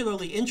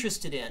particularly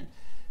interested in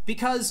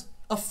because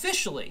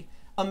officially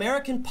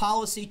American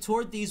policy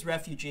toward these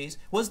refugees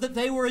was that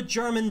they were a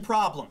German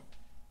problem.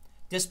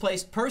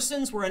 Displaced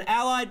persons were an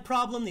Allied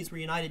problem. These were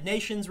United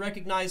Nations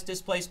recognized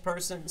displaced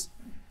persons.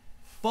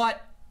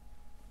 But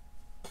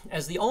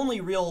as the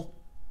only real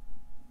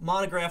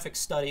monographic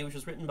study, which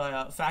was written by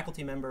a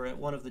faculty member at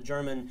one of the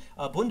German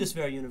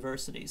Bundeswehr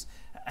universities,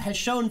 has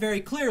shown very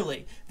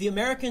clearly, the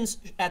Americans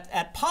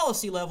at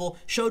policy level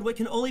showed what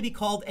can only be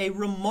called a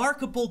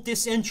remarkable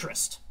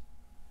disinterest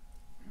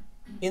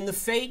in the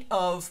fate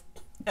of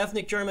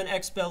ethnic German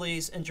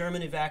expellees and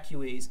German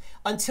evacuees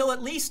until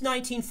at least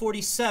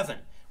 1947,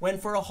 when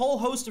for a whole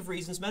host of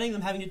reasons, many of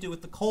them having to do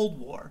with the Cold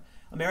War,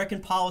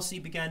 American policy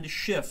began to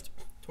shift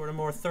toward a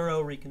more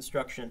thorough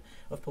reconstruction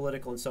of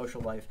political and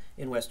social life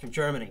in Western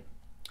Germany.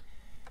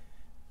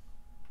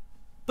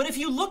 But if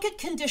you look at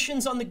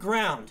conditions on the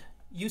ground,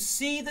 you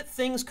see that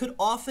things could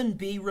often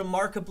be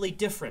remarkably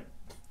different.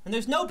 And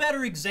there's no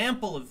better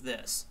example of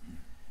this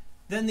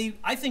than the,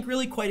 I think,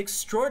 really quite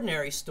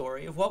extraordinary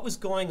story of what was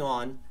going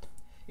on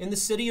in the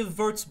city of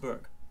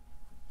Würzburg,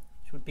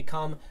 which would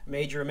become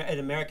an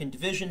American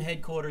division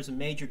headquarters, a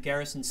major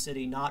garrison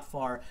city not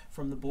far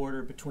from the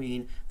border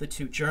between the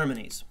two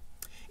Germanys.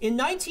 In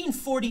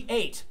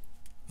 1948,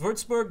 the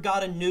Würzburg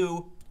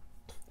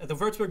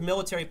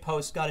military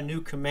post got a new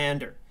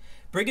commander,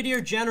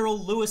 Brigadier General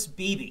Louis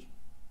Beebe,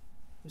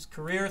 whose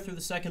career through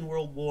the Second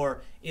World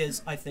War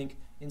is, I think,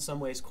 in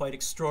some ways quite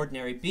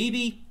extraordinary.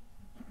 Beebe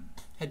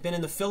had been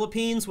in the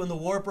Philippines when the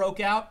war broke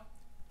out.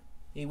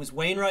 He was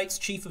Wainwright's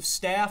chief of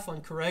staff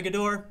on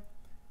Corregidor,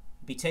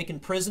 be taken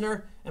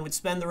prisoner, and would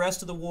spend the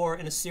rest of the war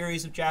in a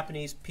series of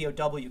Japanese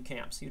POW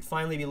camps. He would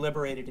finally be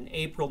liberated in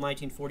April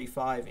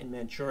 1945 in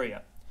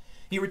Manchuria.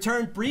 He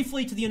returned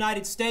briefly to the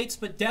United States,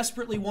 but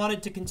desperately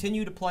wanted to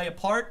continue to play a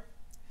part.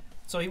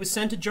 So he was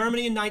sent to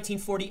Germany in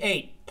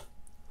 1948,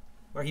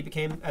 where he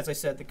became, as I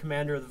said, the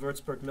commander of the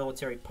Würzburg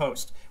military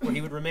post, where he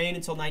would remain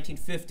until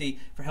 1950.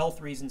 For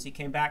health reasons, he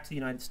came back to the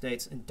United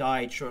States and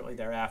died shortly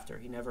thereafter.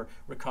 He never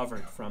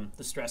recovered from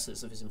the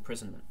stresses of his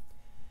imprisonment.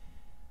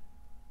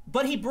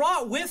 But he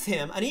brought with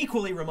him an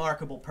equally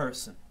remarkable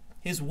person,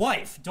 his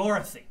wife,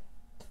 Dorothy.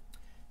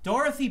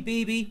 Dorothy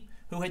Beebe,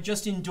 who had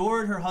just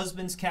endured her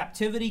husband's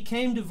captivity,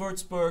 came to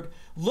Würzburg,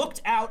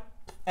 looked out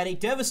at a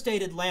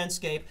devastated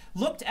landscape,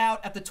 looked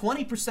out at the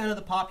 20% of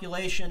the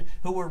population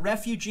who were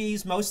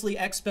refugees, mostly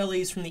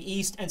expellees from the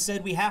East, and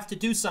said, we have to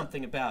do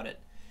something about it.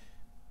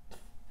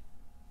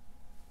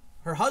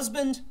 Her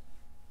husband's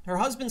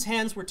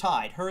hands were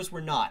tied, hers were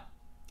not.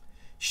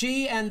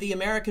 She and the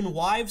American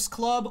Wives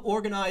Club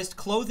organized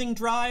clothing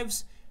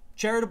drives,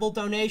 charitable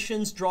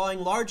donations,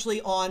 drawing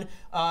largely on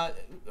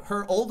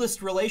her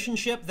oldest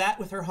relationship, that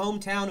with her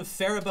hometown of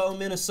Faribault,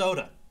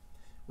 Minnesota,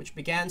 which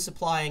began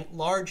supplying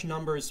large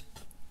numbers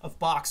of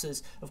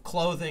boxes of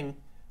clothing,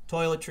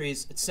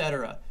 toiletries,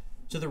 etc.,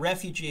 to the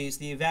refugees,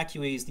 the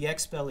evacuees, the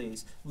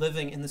expellees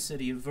living in the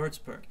city of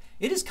Würzburg.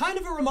 It is kind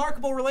of a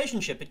remarkable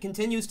relationship. It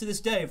continues to this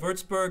day.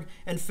 Würzburg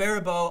and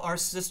Faribault are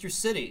sister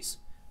cities.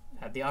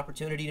 Had the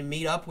opportunity to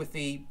meet up with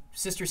the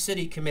sister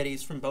city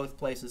committees from both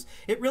places.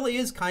 It really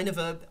is kind of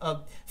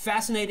a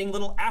fascinating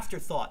little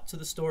afterthought to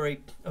the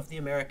story of the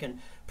American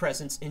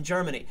presence in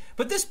Germany.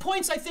 But this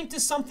points, I think,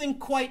 to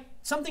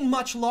something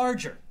much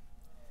larger.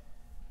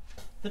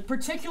 That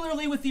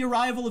particularly with the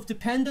arrival of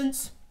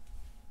dependents,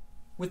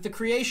 with the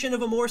creation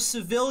of a more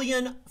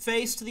civilian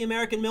face to the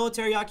American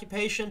military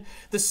occupation,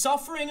 the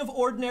suffering of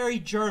ordinary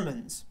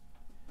Germans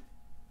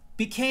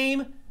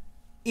became,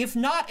 if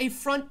not a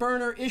front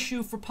burner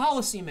issue for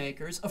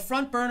policymakers, a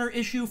front burner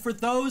issue for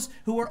those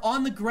who were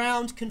on the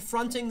ground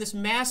confronting this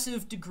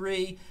massive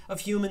degree of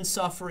human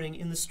suffering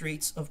in the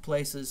streets of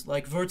places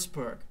like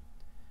Würzburg.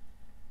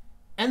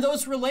 And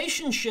those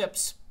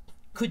relationships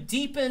could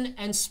deepen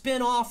and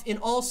spin off in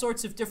all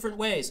sorts of different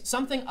ways.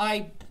 Something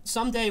I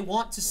someday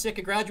want to sick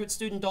a graduate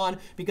student on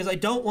because I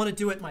don't want to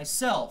do it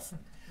myself.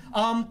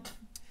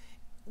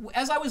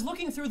 As I was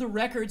looking through the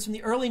records from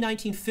the early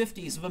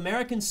 1950s of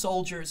American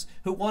soldiers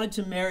who wanted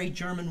to marry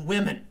German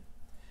women,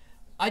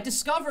 I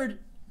discovered,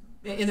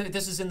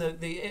 this is in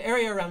the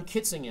area around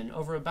Kitzingen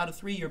over about a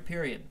 3-year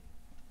period,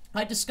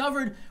 I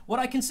discovered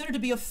what I consider to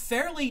be a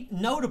fairly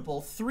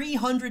notable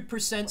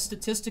 300%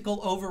 statistical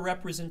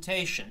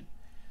overrepresentation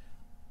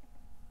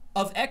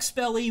of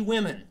expellee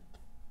women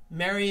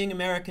marrying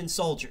American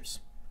soldiers.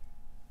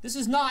 This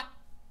is not,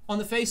 on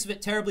the face of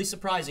it, terribly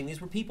surprising.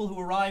 These were people who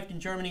arrived in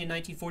Germany in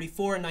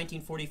 1944 and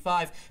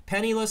 1945,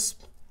 penniless,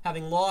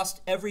 having lost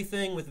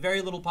everything, with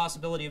very little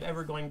possibility of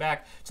ever going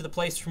back to the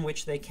place from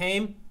which they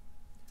came.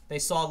 They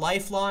saw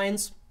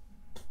lifelines.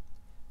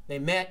 They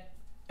met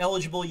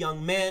eligible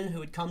young men who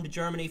had come to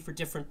Germany for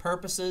different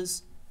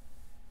purposes.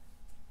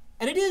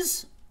 And it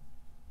is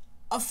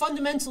a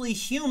fundamentally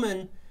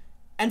human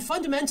and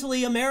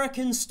fundamentally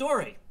American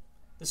story.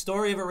 The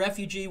story of a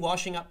refugee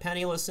washing up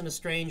penniless in a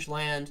strange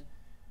land.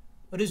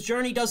 But his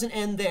journey doesn't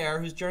end there.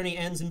 His journey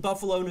ends in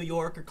Buffalo, New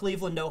York, or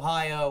Cleveland,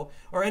 Ohio,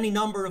 or any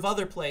number of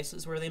other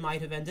places where they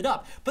might have ended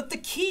up. But the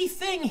key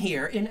thing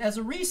here, as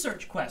a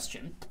research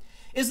question,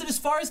 is that as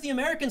far as the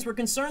Americans were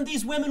concerned,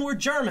 these women were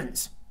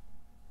Germans.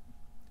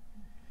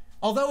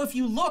 Although if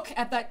you look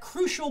at that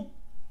crucial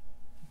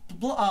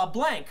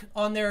blank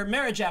on their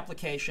marriage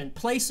application,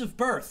 place of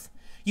birth,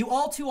 you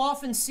all too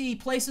often see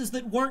places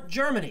that weren't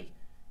Germany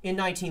in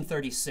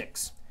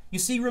 1936. You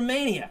see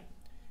Romania.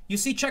 You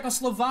see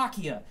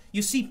Czechoslovakia.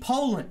 You see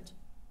Poland.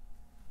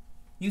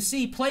 You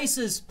see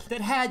places that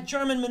had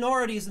German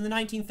minorities in the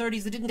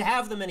 1930s that didn't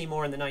have them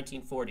anymore in the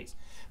 1940s.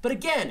 But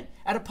again,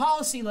 at a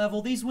policy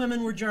level, these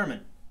women were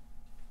German.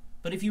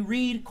 But if you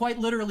read quite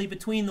literally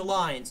between the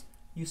lines,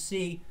 you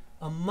see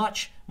a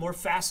much more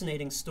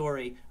fascinating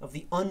story of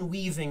the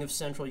unweaving of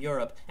Central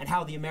Europe and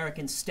how the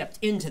Americans stepped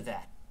into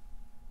that.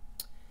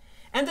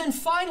 And then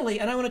finally,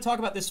 and I want to talk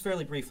about this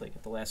fairly briefly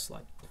at the last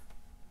slide.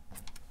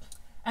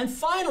 And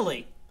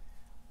finally,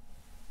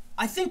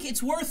 I think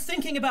it's worth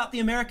thinking about the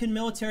American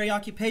military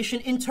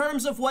occupation in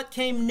terms of what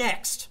came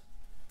next.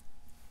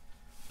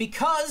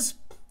 Because,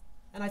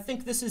 and I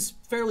think this is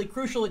fairly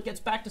crucial, it gets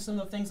back to some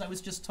of the things I was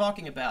just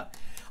talking about.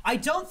 I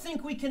don't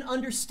think we can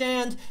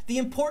understand the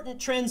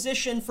important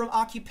transition from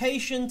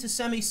occupation to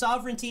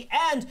semi-sovereignty,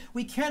 and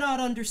we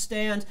cannot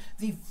understand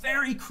the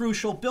very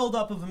crucial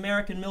buildup of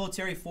American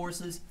military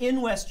forces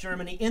in West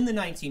Germany in the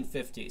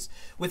 1950s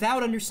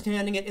without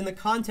understanding it in the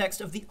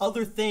context of the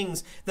other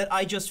things that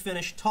I just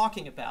finished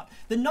talking about.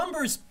 The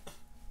numbers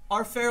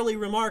are fairly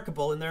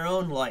remarkable in their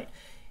own light.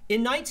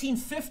 In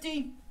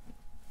 1950,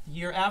 the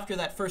year after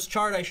that first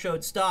chart I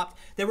showed stopped,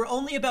 there were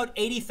only about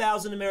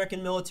 80,000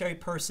 American military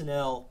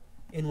personnel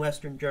in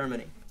Western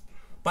Germany.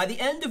 By the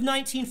end of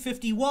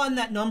 1951,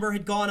 that number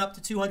had gone up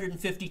to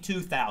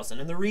 252,000,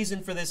 and the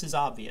reason for this is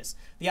obvious.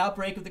 The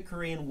outbreak of the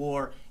Korean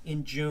War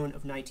in June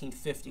of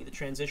 1950, the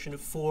transition of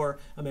 4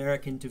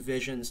 American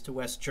divisions to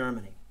West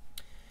Germany.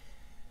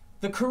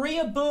 The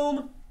Korea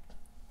boom,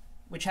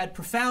 which had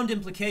profound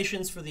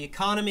implications for the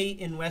economy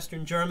in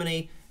Western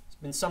Germany, has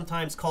been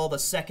sometimes called a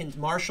second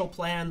Marshall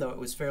Plan, though it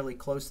was fairly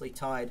closely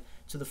tied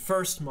to the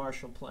first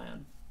Marshall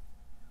Plan.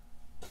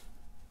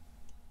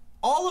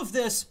 All of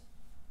this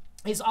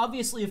is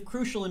obviously of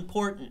crucial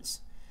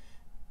importance,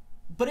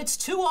 but it's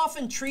too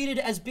often treated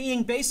as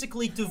being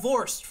basically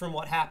divorced from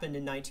what happened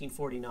in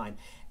 1949.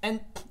 And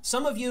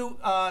some of you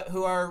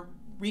who are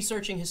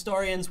researching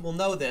historians will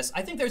know this.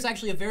 I think there's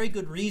actually a very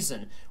good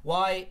reason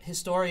why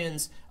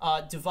historians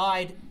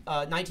divide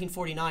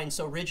 1949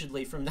 so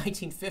rigidly from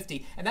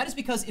 1950, and that is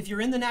because if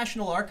you're in the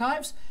National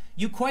Archives,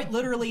 you quite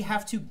literally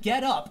have to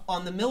get up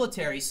on the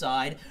military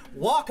side,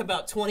 walk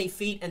about 20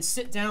 feet, and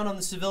sit down on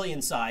the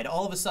civilian side,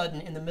 all of a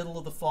sudden in the middle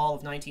of the fall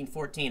of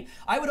 1914.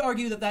 I would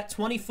argue that that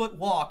 20-foot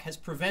walk has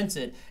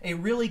prevented a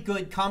really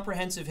good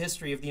comprehensive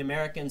history of the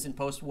Americans in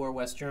post-war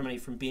West Germany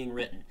from being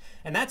written.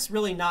 And that's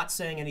really not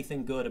saying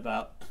anything good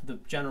about the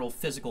general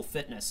physical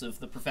fitness of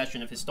the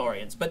profession of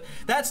historians. But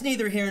that's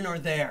neither here nor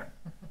there.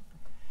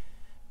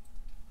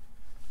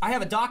 I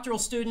have a doctoral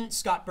student,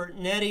 Scott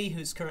Bertonetti,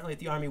 who's currently at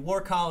the Army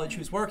War College,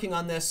 who's working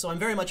on this, so I'm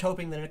very much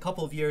hoping that in a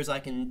couple of years I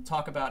can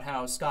talk about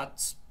how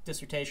Scott's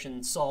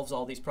dissertation solves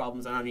all these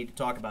problems and I don't need to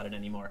talk about it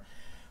anymore.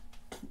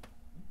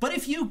 But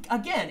if you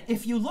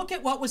look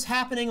at what was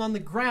happening on the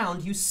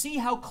ground, you see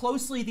how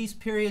closely these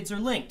periods are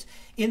linked.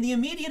 In the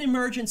immediate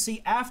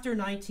emergency after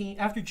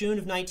June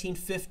of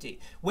 1950,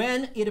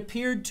 when it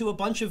appeared to a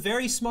bunch of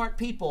very smart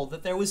people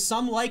that there was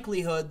some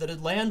likelihood that a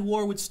land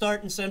war would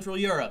start in Central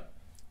Europe,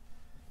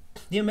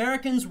 The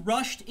Americans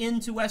rushed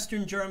into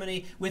Western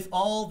Germany with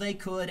all they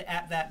could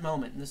at that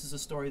moment. And this is a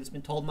story that's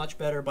been told much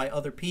better by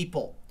other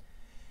people.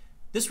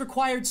 This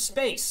required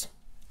space.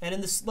 And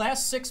in the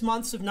last 6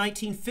 months of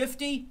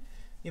 1950,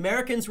 the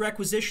Americans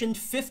requisitioned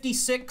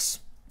 56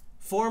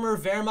 former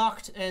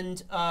Wehrmacht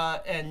and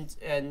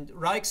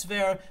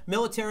Reichswehr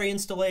military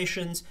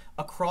installations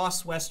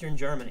across Western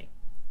Germany.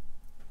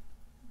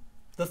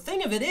 The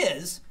thing of it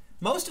is,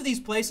 most of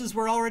these places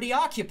were already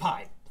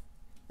occupied.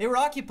 They were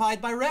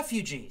occupied by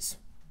refugees.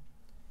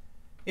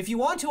 If you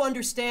want to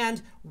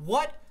understand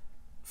what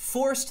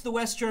forced the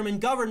West German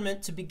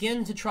government to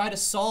begin to try to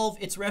solve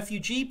its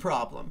refugee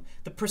problem,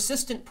 the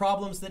persistent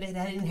problems that it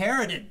had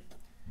inherited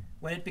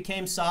when it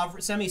became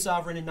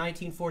semi-sovereign in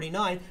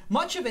 1949,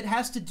 much of it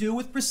has to do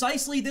with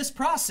precisely this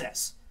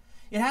process.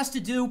 It has to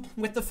do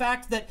with the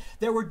fact that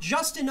there were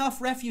just enough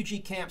refugee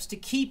camps to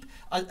keep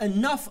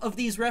enough of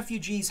these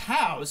refugees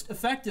housed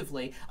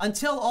effectively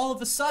until all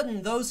of a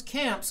sudden those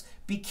camps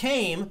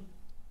became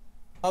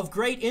of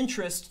great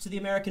interest to the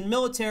American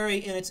military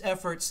in its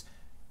efforts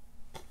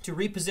to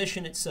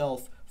reposition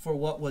itself for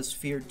what was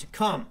feared to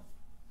come.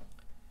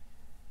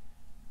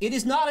 It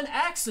is not an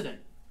accident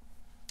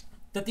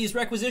that these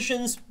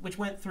requisitions, which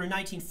went through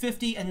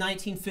 1950 and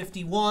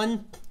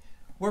 1951,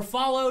 were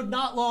followed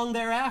not long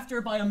thereafter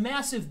by a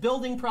massive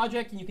building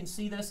project. And you can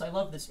see this. I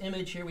love this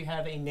image. Here we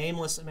have a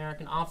nameless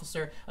American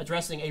officer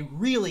addressing a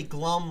really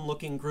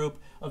glum-looking group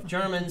of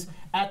Germans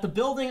at the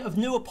building of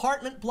new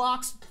apartment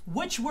blocks,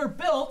 which were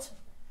built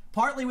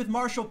partly with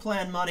Marshall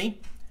Plan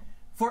money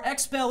for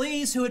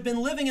expellees who had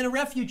been living in a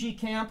refugee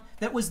camp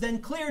that was then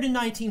cleared in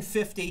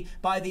 1950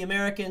 by the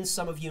Americans.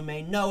 Some of you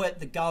may know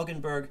it, the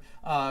Galgenberg,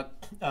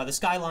 the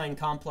Skyline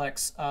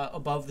complex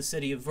above the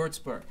city of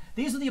Würzburg.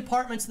 These are the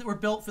apartments that were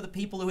built for the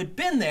people who had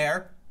been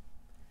there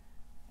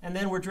and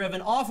then were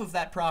driven off of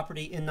that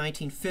property in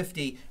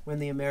 1950 when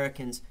the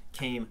Americans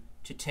came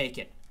to take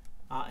it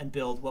and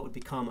build what would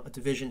become a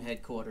division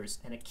headquarters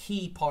and a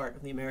key part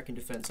of the American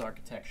defense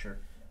architecture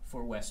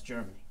for West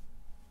Germany.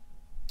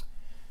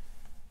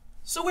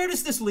 So where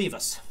does this leave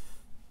us?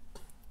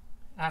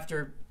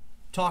 After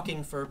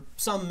talking for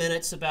some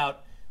minutes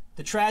about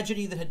the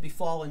tragedy that had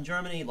befallen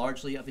Germany,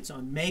 largely of its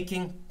own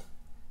making,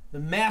 the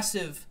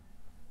massive,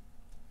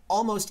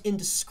 almost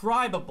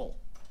indescribable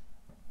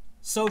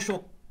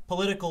social,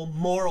 political,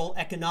 moral,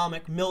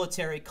 economic,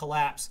 military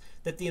collapse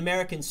that the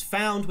Americans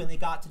found when they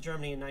got to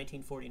Germany in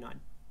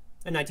 1949.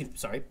 In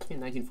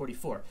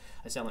 1944.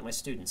 I sound like my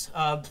students.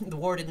 The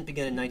war didn't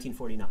begin in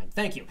 1949.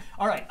 Thank you.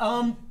 All right.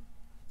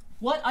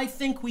 What I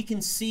think we can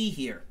see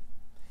here,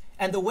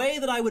 and the way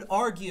that I would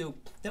argue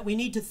that we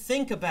need to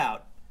think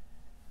about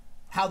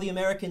how the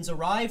Americans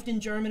arrived in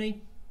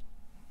Germany,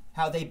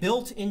 how they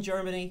built in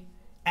Germany,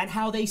 and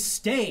how they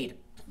stayed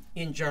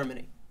in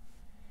Germany,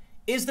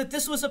 is that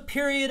this was a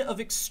period of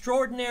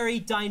extraordinary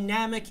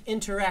dynamic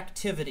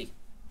interactivity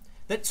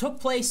that took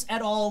place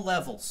at all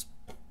levels.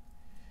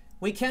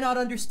 We cannot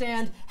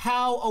understand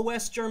how a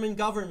West German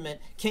government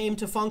came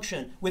to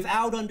function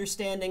without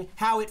understanding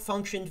how it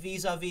functioned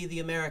vis-a-vis the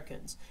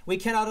Americans. We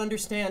cannot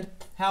understand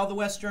how the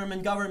West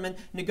German government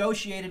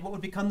negotiated what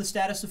would become the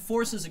Status of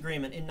Forces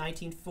Agreement in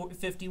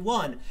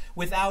 1951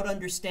 without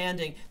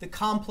understanding the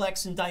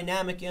complex and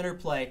dynamic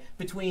interplay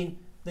between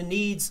the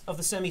needs of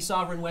the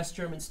semi-sovereign West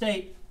German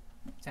state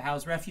to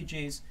house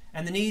refugees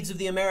and the needs of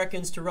the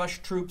Americans to rush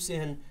troops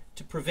in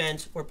to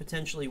prevent or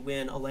potentially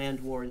win a land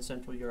war in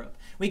Central Europe.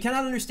 We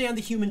cannot understand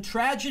the human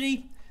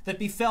tragedy that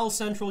befell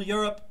Central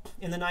Europe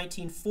in the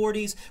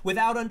 1940s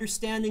without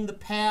understanding the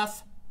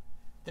path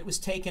that was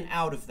taken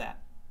out of that.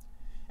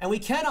 And we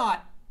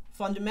cannot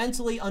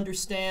fundamentally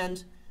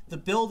understand the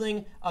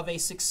building of a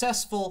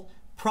successful,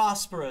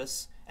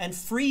 prosperous, and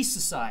free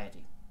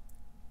society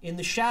in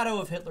the shadow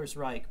of Hitler's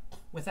Reich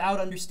without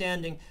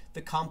understanding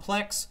the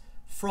complex,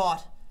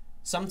 fraught,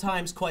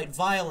 sometimes quite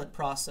violent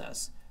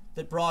process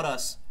that brought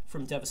us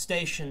from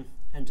devastation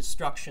and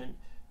destruction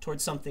toward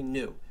something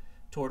new,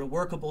 toward a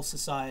workable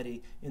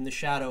society in the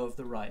shadow of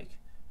the Reich,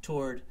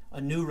 toward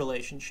a new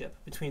relationship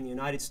between the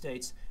United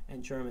States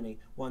and Germany,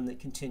 one that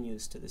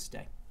continues to this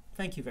day.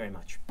 Thank you very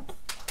much.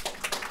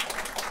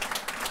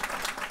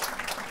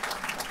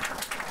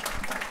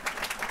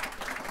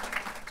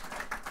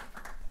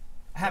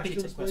 Happy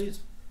to take questions.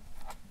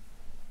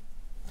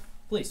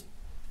 Please.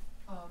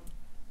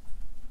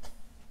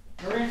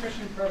 Very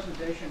interesting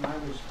presentation. I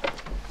was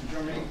in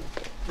Germany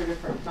 3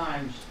 different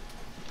times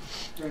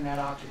during that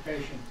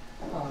occupation.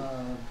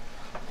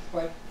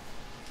 But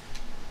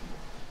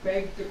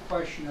begged the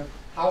question of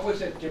how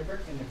was it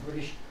different in the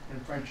British and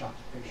French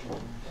occupation?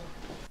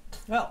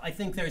 Well, I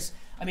think there's,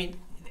 I mean,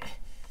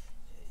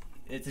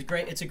 it's a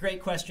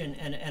great question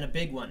and a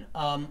big one.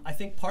 I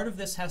think part of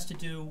this has to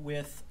do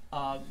with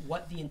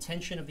what the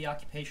intention of the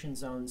occupation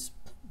zones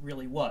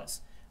really was.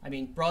 I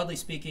mean, broadly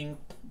speaking,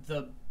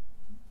 the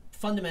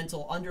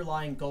fundamental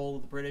underlying goal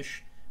of the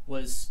British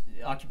was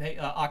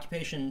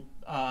occupation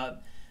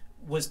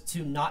was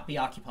to not be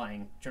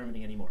occupying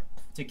Germany anymore,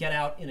 to get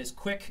out in as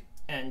quick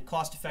and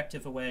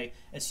cost-effective a way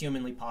as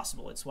humanly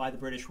possible. It's why the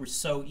British were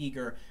so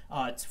eager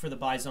for the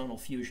bizonal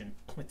fusion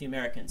with the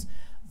Americans.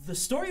 The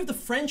story of the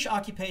French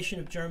occupation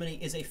of Germany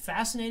is a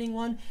fascinating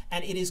one,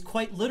 and it is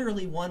quite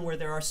literally one where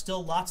there are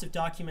still lots of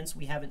documents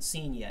we haven't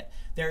seen yet.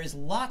 There is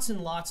lots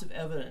and lots of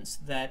evidence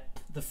that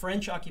the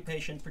French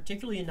occupation,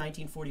 particularly in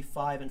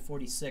 1945 and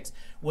 46,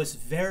 was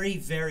very,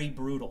 very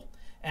brutal.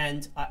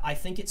 And I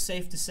think it's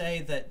safe to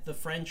say that the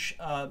French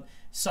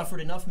suffered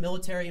enough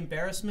military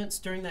embarrassments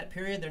during that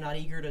period. They're not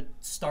eager to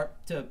start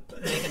to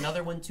make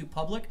another one too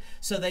public.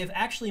 So they've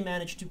actually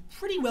managed to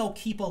pretty well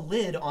keep a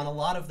lid on a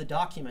lot of the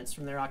documents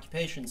from their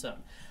occupation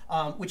zone,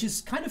 which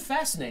is kind of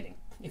fascinating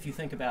if you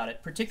think about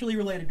it, particularly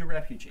related to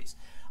refugees.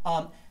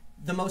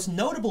 The most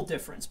notable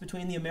difference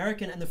between the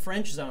American and the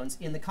French zones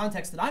in the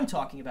context that I'm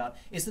talking about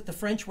is that the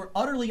French were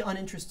utterly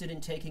uninterested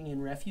in taking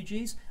in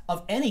refugees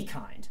of any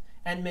kind,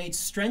 and made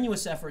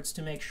strenuous efforts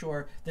to make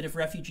sure that if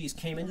refugees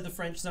came into the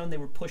French zone, they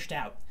were pushed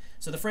out.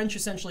 So the French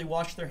essentially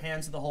washed their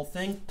hands of the whole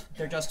thing.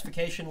 Their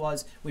justification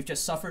was, we've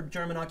just suffered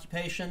German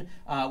occupation,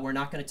 we're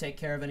not going to take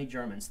care of any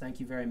Germans, thank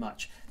you very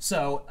much.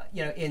 So,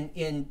 you know,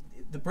 in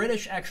the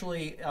British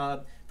actually,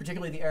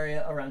 particularly the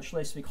area around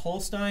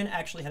Schleswig-Holstein,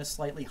 actually had a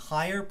slightly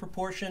higher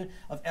proportion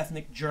of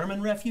ethnic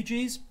German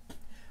refugees.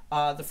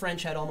 The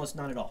French had almost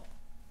none at all.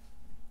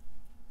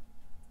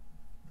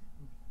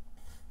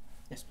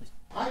 Yes, please.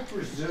 I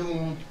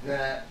presume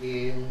that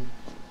in,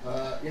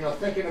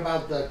 thinking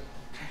about the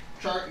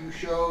chart you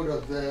showed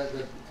of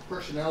the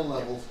personnel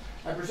levels,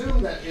 I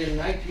presume that in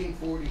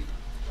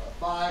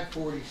 1945,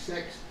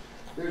 46,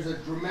 there's a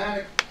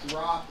dramatic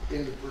drop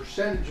in the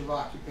percentage of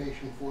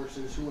occupation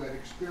forces who had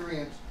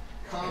experienced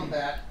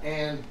combat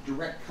and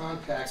direct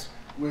contact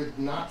with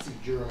Nazi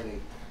Germany.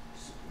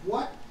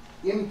 What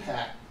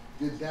impact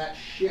did that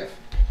shift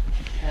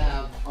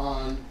have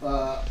on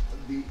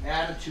the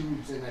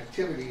attitudes and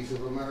activities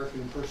of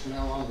American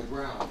personnel on the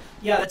ground?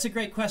 Yeah, that's a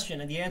great question,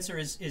 and the answer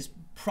is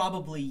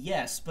probably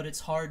yes, but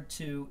it's hard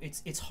to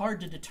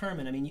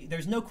determine. I mean,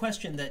 there's no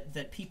question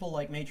that people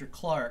like Major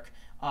Clark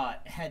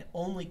had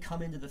only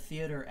come into the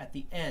theater at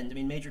the end. I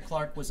mean, Major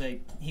Clark was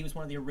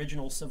one of the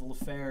original civil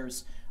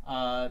affairs.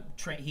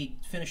 He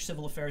finished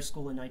civil affairs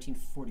school in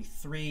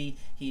 1943.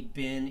 He'd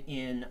been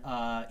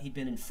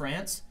in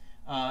France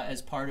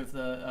as part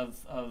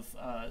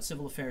of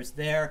civil affairs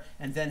there,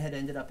 and then had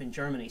ended up in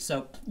Germany.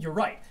 So you're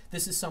right.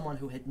 This is someone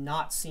who had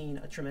not seen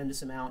a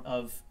tremendous amount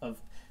of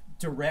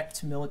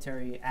direct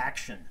military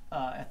action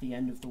at the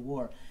end of the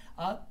war.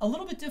 A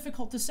little bit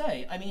difficult to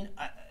say. I mean,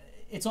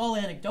 it's all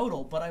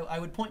anecdotal, but I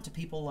would point to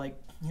people like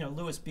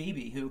Louis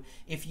Beebe, who,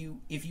 if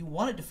you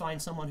wanted to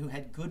find someone who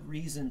had good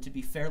reason to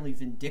be fairly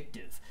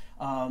vindictive,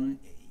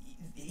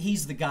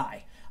 he's the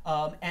guy.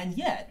 And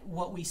yet,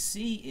 what we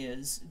see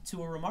is,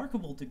 to a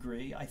remarkable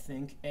degree, I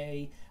think,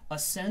 a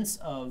sense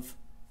of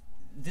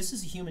this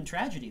is a human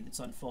tragedy that's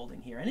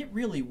unfolding here, and it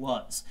really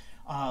was.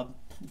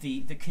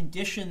 The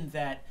condition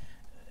that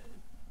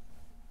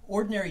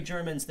ordinary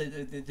Germans,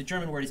 the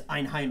German word is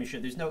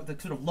Einheimische, there's no, the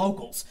sort of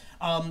locals,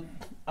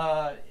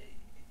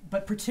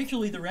 but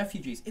particularly the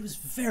refugees, it was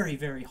very,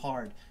 very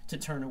hard to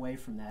turn away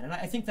from that. And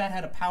I think that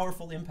had a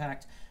powerful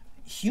impact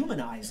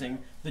humanizing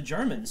the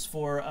Germans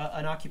for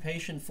an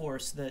occupation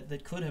force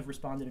that could have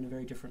responded in a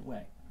very different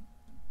way.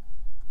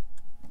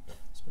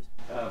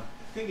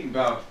 Thinking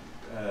about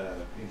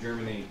in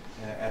Germany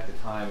at the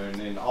time and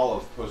in all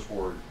of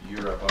post-war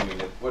Europe, I mean,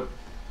 what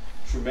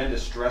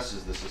tremendous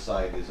stresses the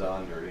society is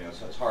under.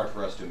 So it's hard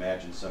for us to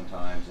imagine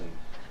sometimes. And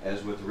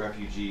as with the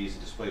refugees,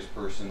 the displaced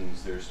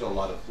persons, there's still a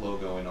lot of flow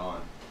going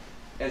on.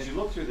 As you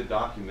look through the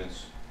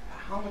documents,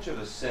 how much of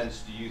a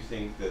sense do you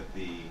think that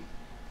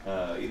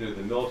either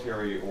the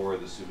military or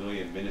the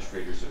civilian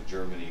administrators of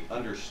Germany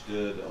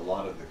understood a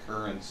lot of the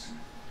currents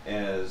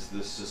as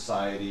the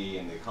society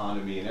and the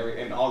economy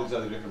and all these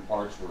other different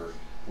parts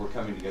were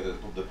coming together,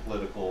 the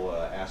political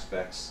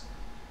aspects,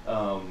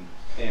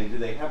 and do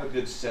they have a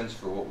good sense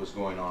for what was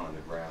going on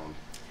the ground?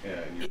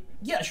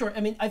 Yeah, sure. I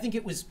mean, I think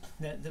it was.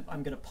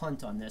 I'm going to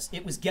punt on this.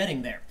 It was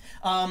getting there.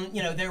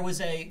 There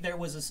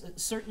was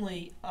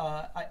certainly.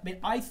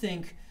 I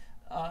think.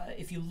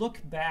 If you look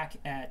back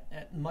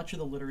at much of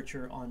the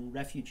literature on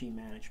refugee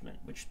management,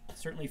 which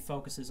certainly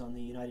focuses on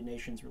the United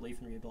Nations Relief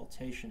and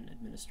Rehabilitation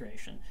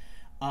Administration,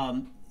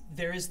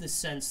 there is this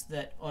sense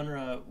that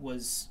UNRWA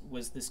was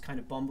this kind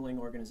of bumbling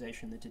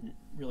organization that didn't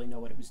really know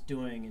what it was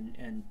doing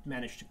and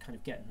managed to kind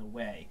of get in the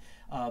way.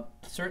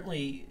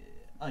 Certainly,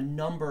 a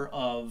number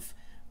of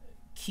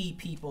key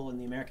people in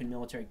the American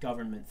military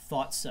government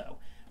thought so.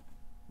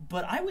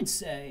 But I would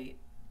say,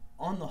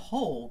 on the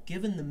whole,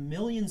 given the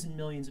millions and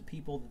millions of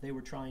people that they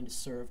were trying to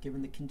serve,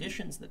 given the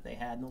conditions that they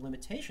had and the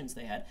limitations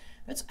they had,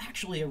 that's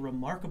actually a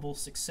remarkable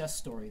success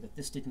story that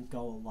this didn't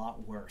go a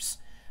lot worse.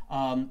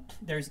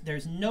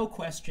 There's no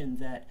question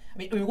that, I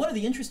mean, one of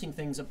the interesting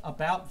things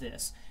about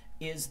this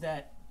is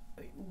that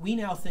we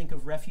now think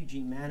of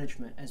refugee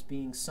management as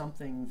being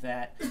something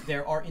that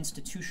there are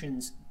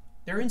institutions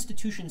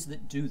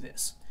that do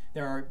this.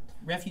 There are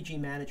refugee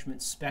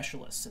management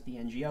specialists at the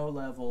NGO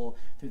level,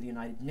 through the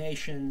United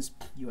Nations,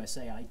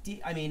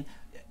 USAID. I mean,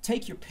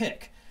 take your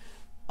pick.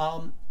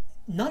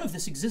 None of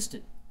this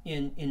existed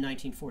in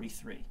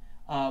 1943.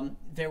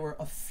 There were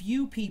a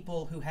few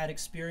people who had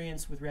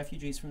experience with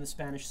refugees from the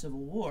Spanish Civil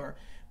War,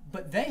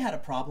 but they had a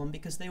problem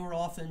because they were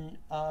often,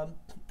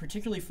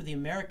 particularly for the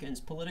Americans,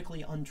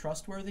 politically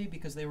untrustworthy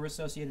because they were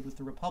associated with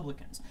the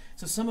Republicans.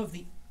 So some of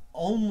the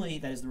only,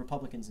 that is the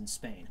Republicans in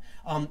Spain,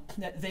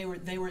 they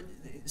were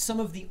some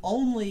of the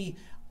only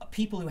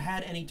people who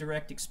had any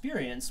direct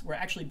experience were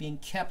actually being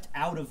kept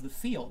out of the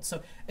field.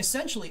 So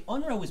essentially,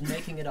 UNRWA was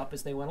making it up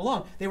as they went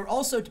along. They were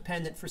also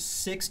dependent for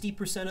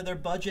 60% of their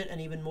budget, and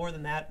even more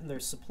than that in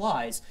their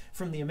supplies,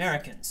 from the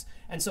Americans.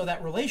 And so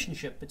that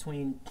relationship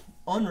between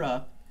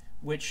UNRWA,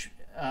 which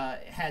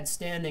had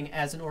standing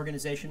as an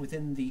organization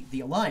within the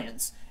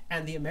alliance,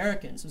 and the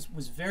Americans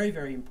was very,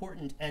 very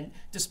important. And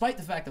despite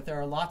the fact that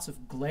there are lots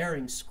of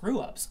glaring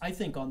screw-ups, I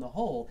think on the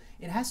whole,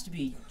 it has to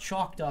be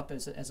chalked up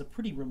as a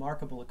pretty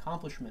remarkable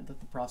accomplishment that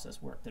the process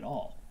worked at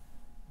all.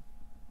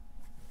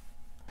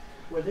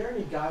 Were there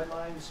any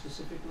guidelines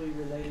specifically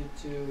related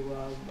to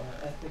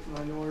ethnic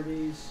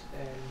minorities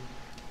and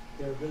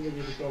their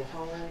ability to go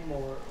home,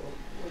 or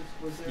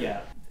was there?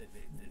 Yeah,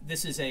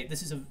 this is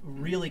a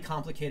really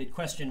complicated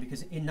question,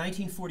 because in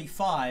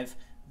 1945,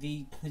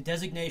 the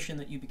designation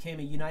that you became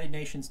a United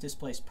Nations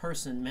displaced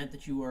person meant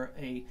that you were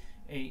a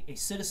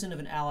citizen of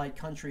an allied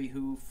country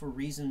who, for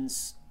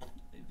reasons,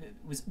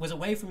 was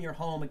away from your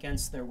home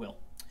against their will.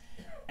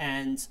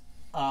 And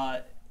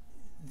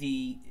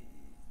the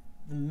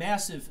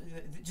massive,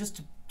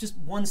 just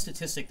one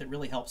statistic that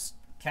really helps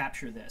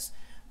capture this.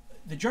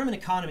 The German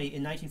economy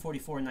in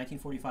 1944 and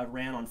 1945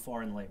 ran on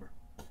foreign labor.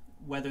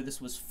 Whether this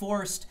was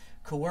forced,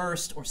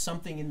 coerced, or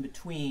something in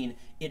between,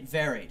 it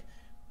varied.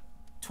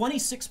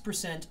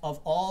 26% of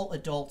all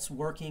adults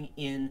working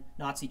in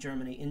Nazi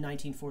Germany in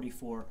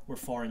 1944 were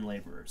foreign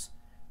laborers.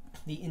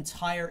 The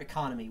entire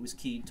economy was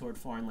keyed toward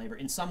foreign labor.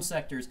 In some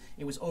sectors,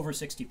 it was over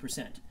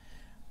 60%.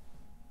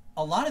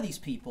 A lot of these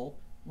people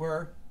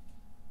were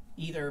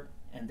either,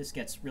 and this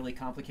gets really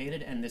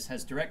complicated, and this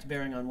has direct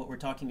bearing on what we're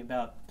talking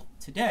about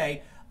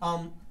today,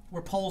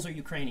 were Poles or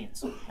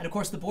Ukrainians. And of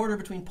course, the border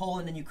between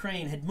Poland and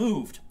Ukraine had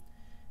moved.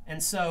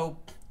 And so,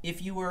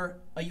 if you were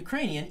a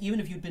Ukrainian, even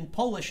if you'd been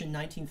Polish in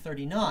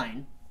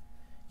 1939,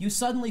 you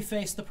suddenly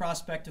faced the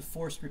prospect of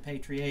forced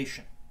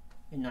repatriation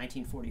in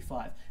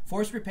 1945.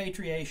 Forced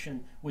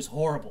repatriation was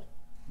horrible.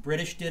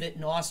 British did it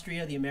in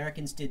Austria, the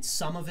Americans did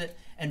some of it,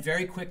 and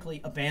very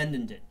quickly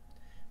abandoned it.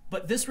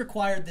 But this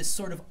required this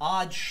sort of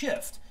odd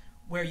shift,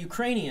 where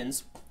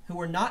Ukrainians, who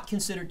were not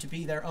considered to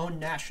be their own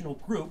national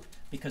group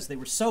because they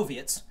were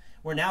Soviets,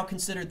 were now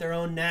considered their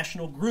own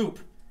national group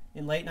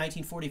in late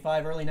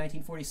 1945, early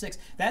 1946.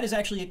 That is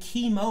actually a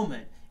key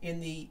moment in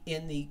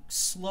the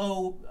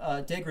slow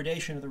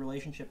degradation of the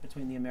relationship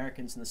between the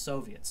Americans and the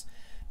Soviets.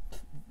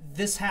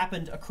 This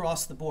happened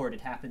across the board.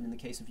 It happened in the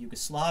case of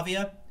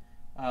Yugoslavia,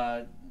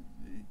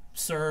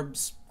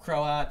 Serbs,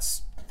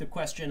 Croats, the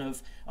question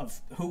of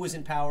who was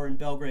in power in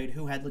Belgrade,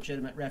 who had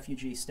legitimate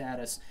refugee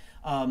status.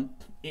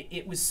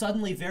 It was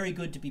suddenly very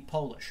good to be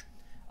Polish.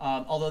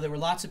 Although there were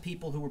lots of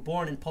people who were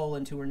born in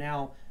Poland who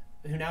now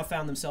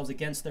found themselves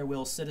against their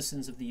will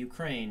citizens of the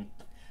Ukraine.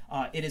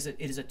 It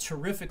is a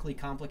terrifically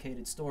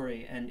complicated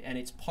story, and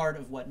it's part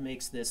of what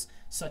makes this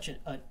such an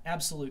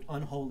absolute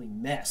unholy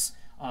mess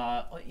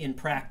in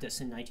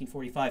practice in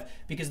 1945,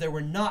 because there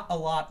were not a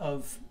lot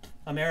of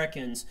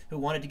Americans who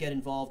wanted to get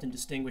involved in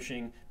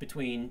distinguishing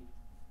between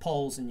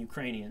Poles and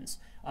Ukrainians.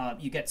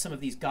 You get some of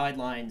these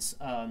guidelines,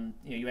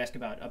 you ask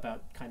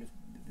about kind of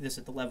this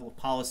at the level of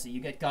policy.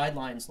 You get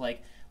guidelines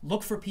like,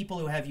 look for people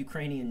who have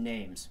Ukrainian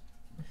names.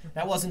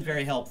 That wasn't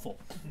very helpful.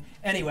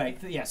 Anyway,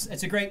 yes,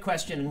 it's a great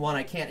question, and one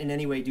I can't in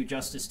any way do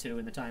justice to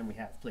in the time we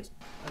have. Please.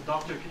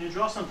 Doctor, can you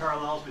draw some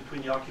parallels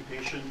between the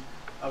occupation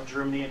of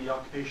Germany and the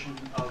occupation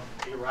of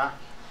Iraq?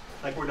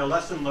 Like, were the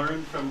lessons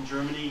learned from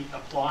Germany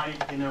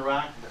applied in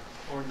Iraq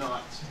or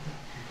not?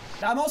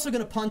 I'm also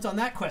going to punt on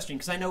that question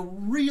because I know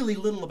really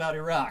little about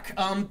Iraq.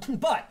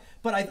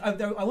 But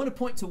I want to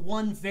point to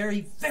one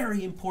very,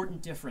 very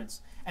important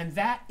difference, and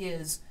that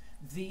is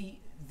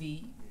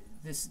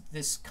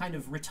this kind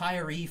of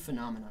retiree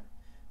phenomenon.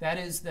 That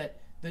is that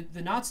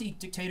the Nazi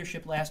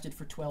dictatorship lasted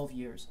for 12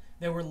 years.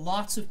 There were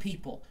lots of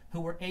people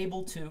who were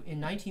able to, in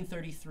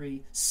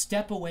 1933,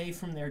 step away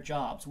from their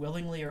jobs,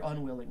 willingly or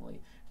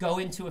unwillingly, go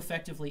into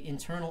effectively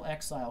internal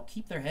exile,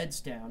 keep their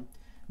heads down,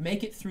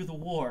 make it through the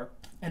war,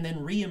 and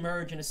then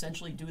re-emerge and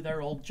essentially do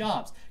their old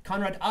jobs.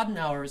 Konrad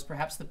Adenauer is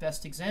perhaps the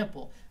best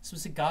example. This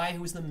was a guy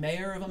who was the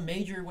mayor of a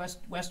major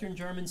Western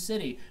German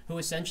city, who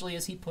essentially,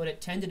 as he put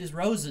it, tended his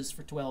roses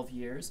for 12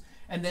 years,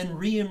 and then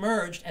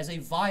re-emerged as a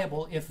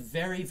viable, if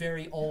very,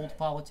 very old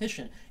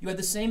politician. You had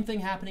the same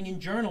thing happening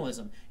in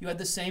journalism. You had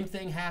the same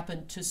thing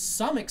happen to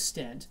some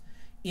extent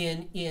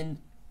in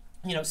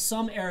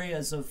some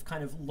areas of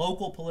kind of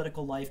local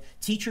political life.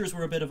 Teachers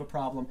were a bit of a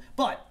problem,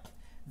 but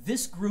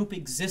this group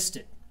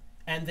existed,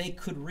 and they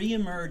could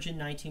re-emerge in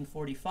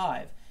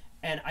 1945.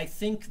 And I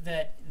think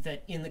that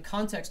in the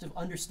context of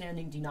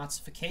understanding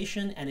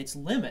denazification and its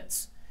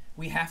limits,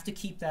 we have to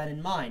keep that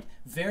in mind.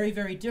 Very,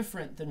 very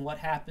different than what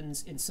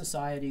happens in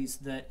societies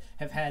that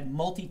have had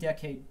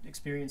multi-decade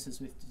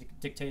experiences with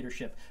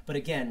dictatorship. But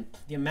again,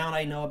 the amount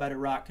I know about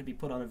Iraq could be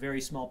put on a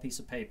very small piece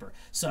of paper.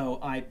 So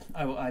I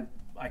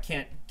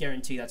can't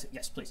guarantee that's it.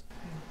 Yes, please.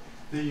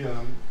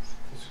 The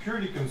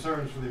security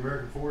concerns for the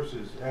American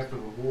forces after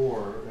the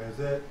war, as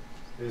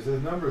the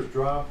numbers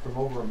dropped from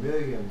over 1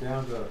 million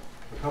down to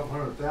a couple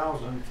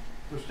 100,000,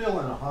 they're still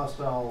in a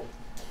hostile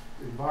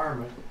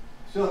environment.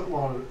 Still have a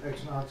lot of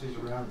ex-Nazis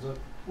around. So,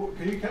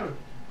 can you kind of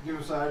give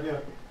us an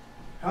idea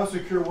how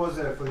secure was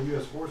that for the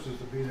U.S. forces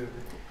to be there?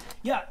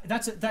 Yeah,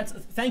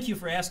 thank you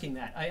for asking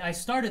that. I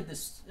started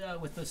this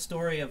with the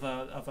story of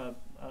a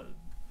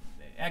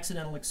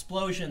accidental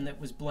explosion that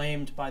was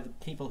blamed by the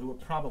people who were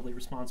probably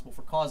responsible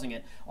for causing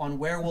it on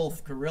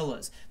werewolf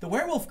guerrillas. The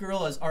werewolf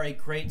guerrillas are a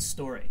great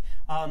story.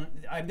 I'm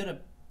going to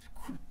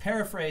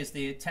paraphrase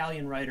the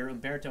Italian writer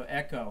Umberto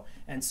Eco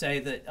and say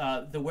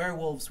that the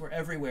werewolves were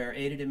everywhere,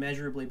 aided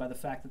immeasurably by the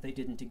fact that they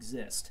didn't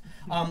exist.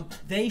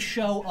 They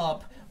show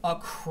up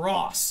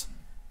across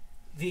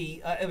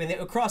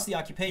across the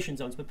occupation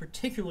zones, but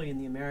particularly in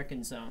the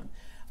American zone,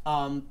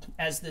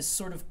 as this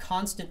sort of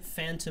constant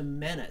phantom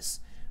menace.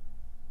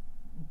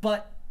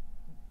 But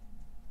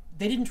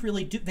they didn't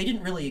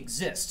really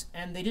exist,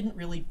 and they didn't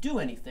really do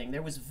anything.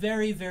 There was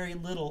very, very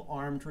little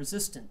armed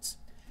resistance.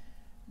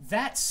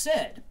 That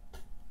said,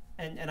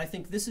 and I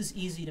think this is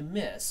easy to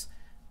miss,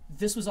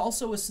 this was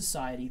also a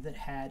society that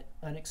had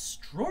an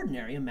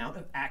extraordinary amount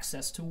of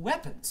access to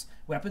weapons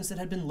that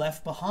had been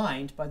left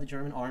behind by the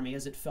German army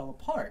as it fell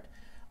apart.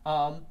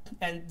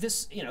 And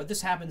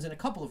this happens in a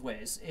couple of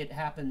ways. It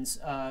happens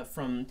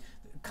from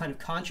kind of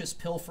conscious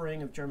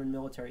pilfering of German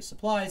military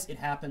supplies. It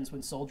happens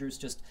when soldiers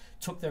just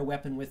took their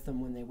weapon with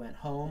them when they went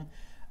home.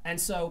 And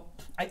so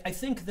I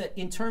think that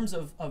in terms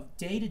of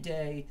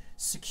day-to-day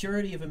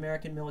security of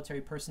American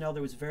military personnel,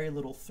 there was very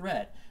little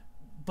threat.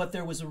 But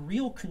there was a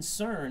real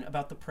concern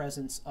about the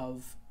presence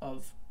of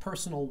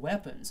personal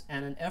weapons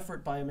and an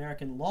effort by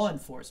American law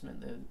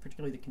enforcement,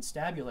 particularly the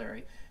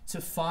constabulary,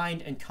 to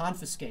find and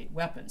confiscate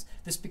weapons.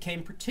 This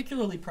became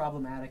particularly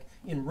problematic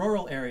in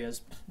rural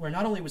areas where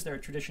not only was there a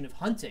tradition of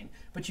hunting,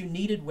 but you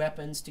needed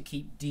weapons to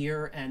keep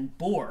deer and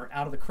boar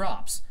out of the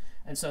crops.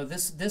 And so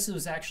this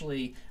was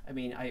actually, I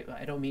mean,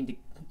 I don't mean to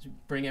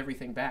bring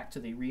everything back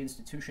to the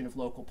reinstitution of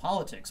local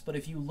politics, but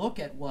if you look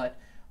at what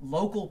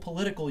local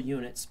political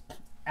units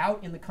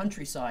out in the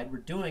countryside were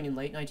doing in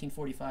late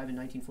 1945 and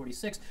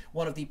 1946,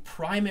 one of the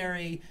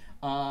primary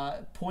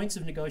points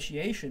of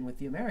negotiation with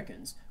the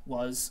Americans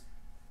was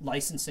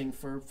licensing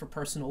for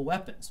personal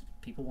weapons.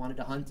 People wanted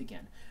to hunt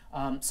again.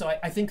 So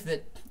I think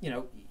that,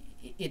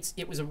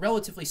 it was a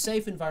relatively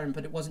safe environment,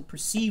 but it wasn't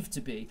perceived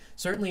to be,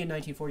 certainly in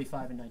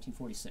 1945 and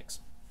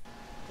 1946.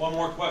 One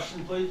more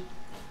question, please.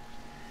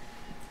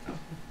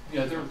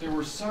 Yeah, there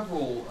were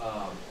several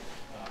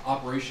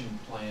operation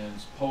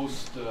plans,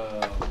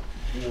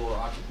 post-war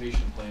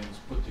occupation plans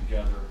put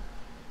together.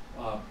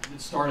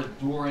 It started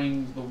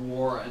during the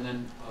war, and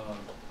then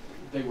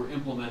they were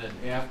implemented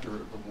after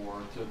the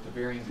war to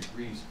varying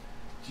degrees.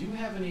 Do you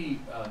have any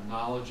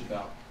knowledge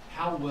about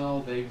how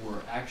well they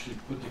were actually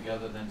put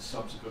together, then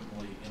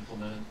subsequently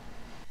implemented?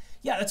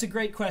 Yeah, that's a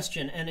great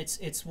question, and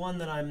it's one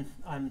that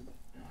I'm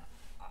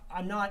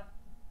not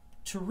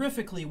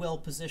terrifically well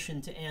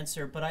positioned to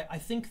answer, but I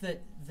think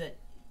that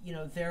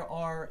there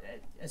are,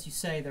 as you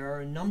say, there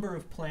are a number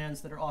of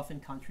plans that are often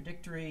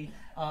contradictory.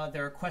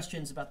 There are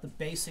questions about the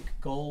basic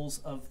goals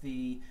of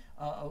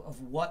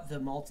what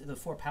the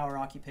four-power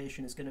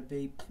occupation is going to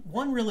be.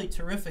 One really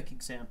terrific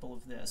example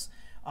of this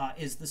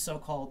is the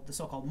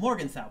so-called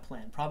Morgenthau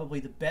Plan, probably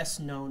the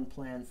best-known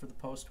plan for the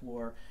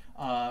post-war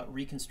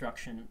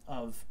reconstruction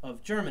of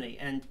Germany.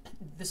 And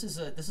this is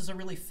a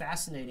really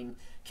fascinating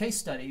case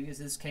study, because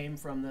this came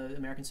from the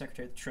American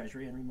Secretary of the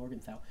Treasury, Henry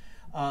Morgenthau.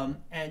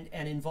 And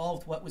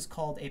involved what was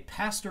called a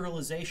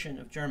pastoralization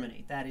of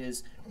Germany. That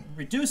is,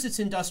 reduce its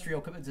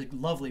industrial, it's a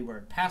lovely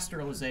word,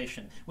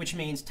 pastoralization, which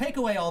means take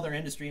away all their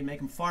industry and make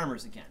them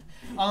farmers again.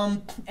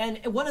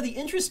 And one of the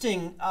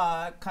interesting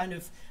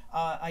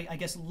I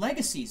guess,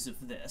 legacies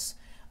of this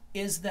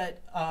is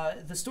that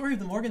the story of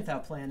the Morgenthau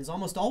Plan is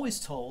almost always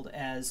told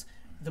as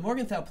the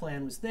Morgenthau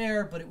Plan was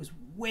there, but it was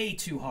way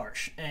too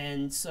harsh.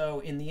 And so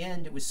in the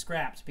end, it was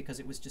scrapped because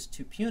it was just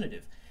too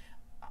punitive.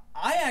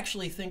 I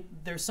actually think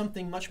there's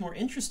something much more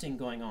interesting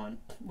going on,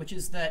 which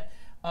is that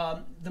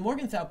the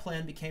Morgenthau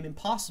Plan became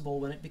impossible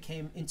when it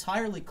became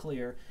entirely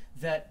clear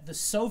that the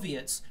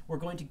Soviets were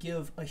going to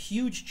give a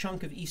huge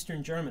chunk of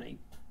eastern Germany,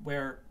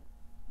 where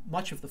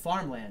much of the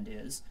farmland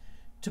is,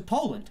 to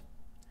Poland,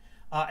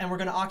 and we're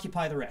going to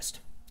occupy the rest.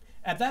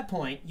 At that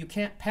point, you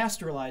can't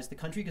pastoralize the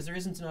country because there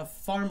isn't enough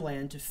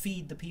farmland to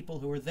feed the people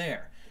who are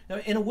there. Now,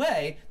 in a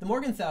way, the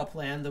Morgenthau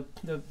Plan,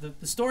 the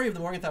story of the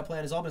Morgenthau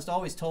Plan is almost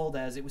always told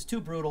as it was too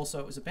brutal, so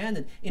it was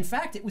abandoned. In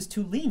fact, it was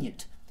too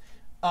lenient.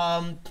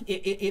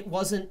 it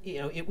wasn't, you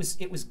know, it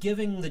was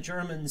giving the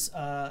Germans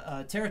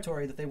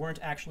territory that they weren't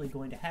actually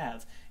going to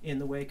have in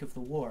the wake of the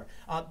war.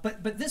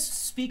 But this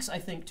speaks, I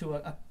think,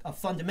 to a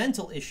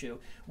fundamental issue,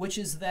 which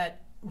is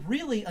that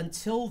really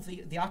until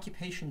the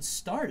occupation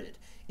started,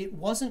 it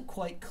wasn't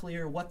quite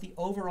clear what the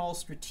overall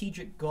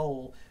strategic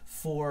goal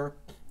for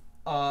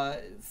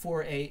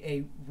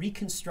a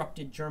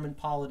reconstructed German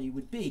polity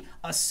would be,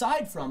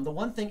 aside from the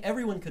one thing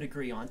everyone could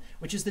agree on,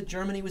 which is that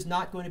Germany was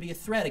not going to be a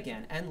threat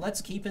again. And let's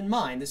keep in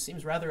mind, this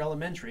seems rather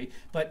elementary,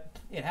 but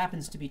it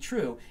happens to be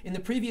true. In the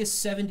previous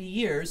 70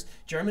 years,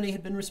 Germany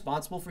had been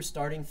responsible for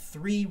starting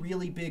 3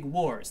 really big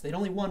wars. They'd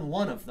only won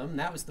one of them, and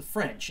that was the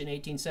French in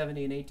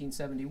 1870 and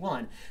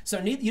 1871. So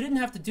you didn't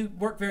have to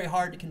work very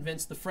hard to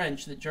convince the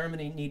French that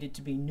Germany needed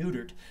to be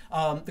neutered.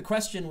 The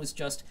question was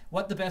just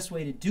what the best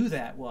way to do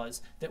that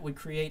was that would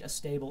create a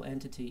stable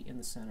entity in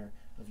the center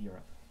of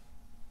Europe.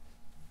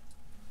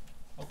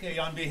 Okay,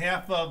 on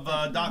behalf of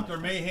Dr.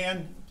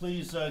 Mahan,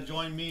 please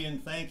join me in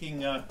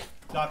thanking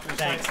Dr.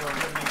 Seipp for a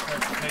really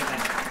presentation.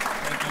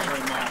 Thank you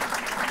very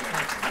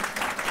much.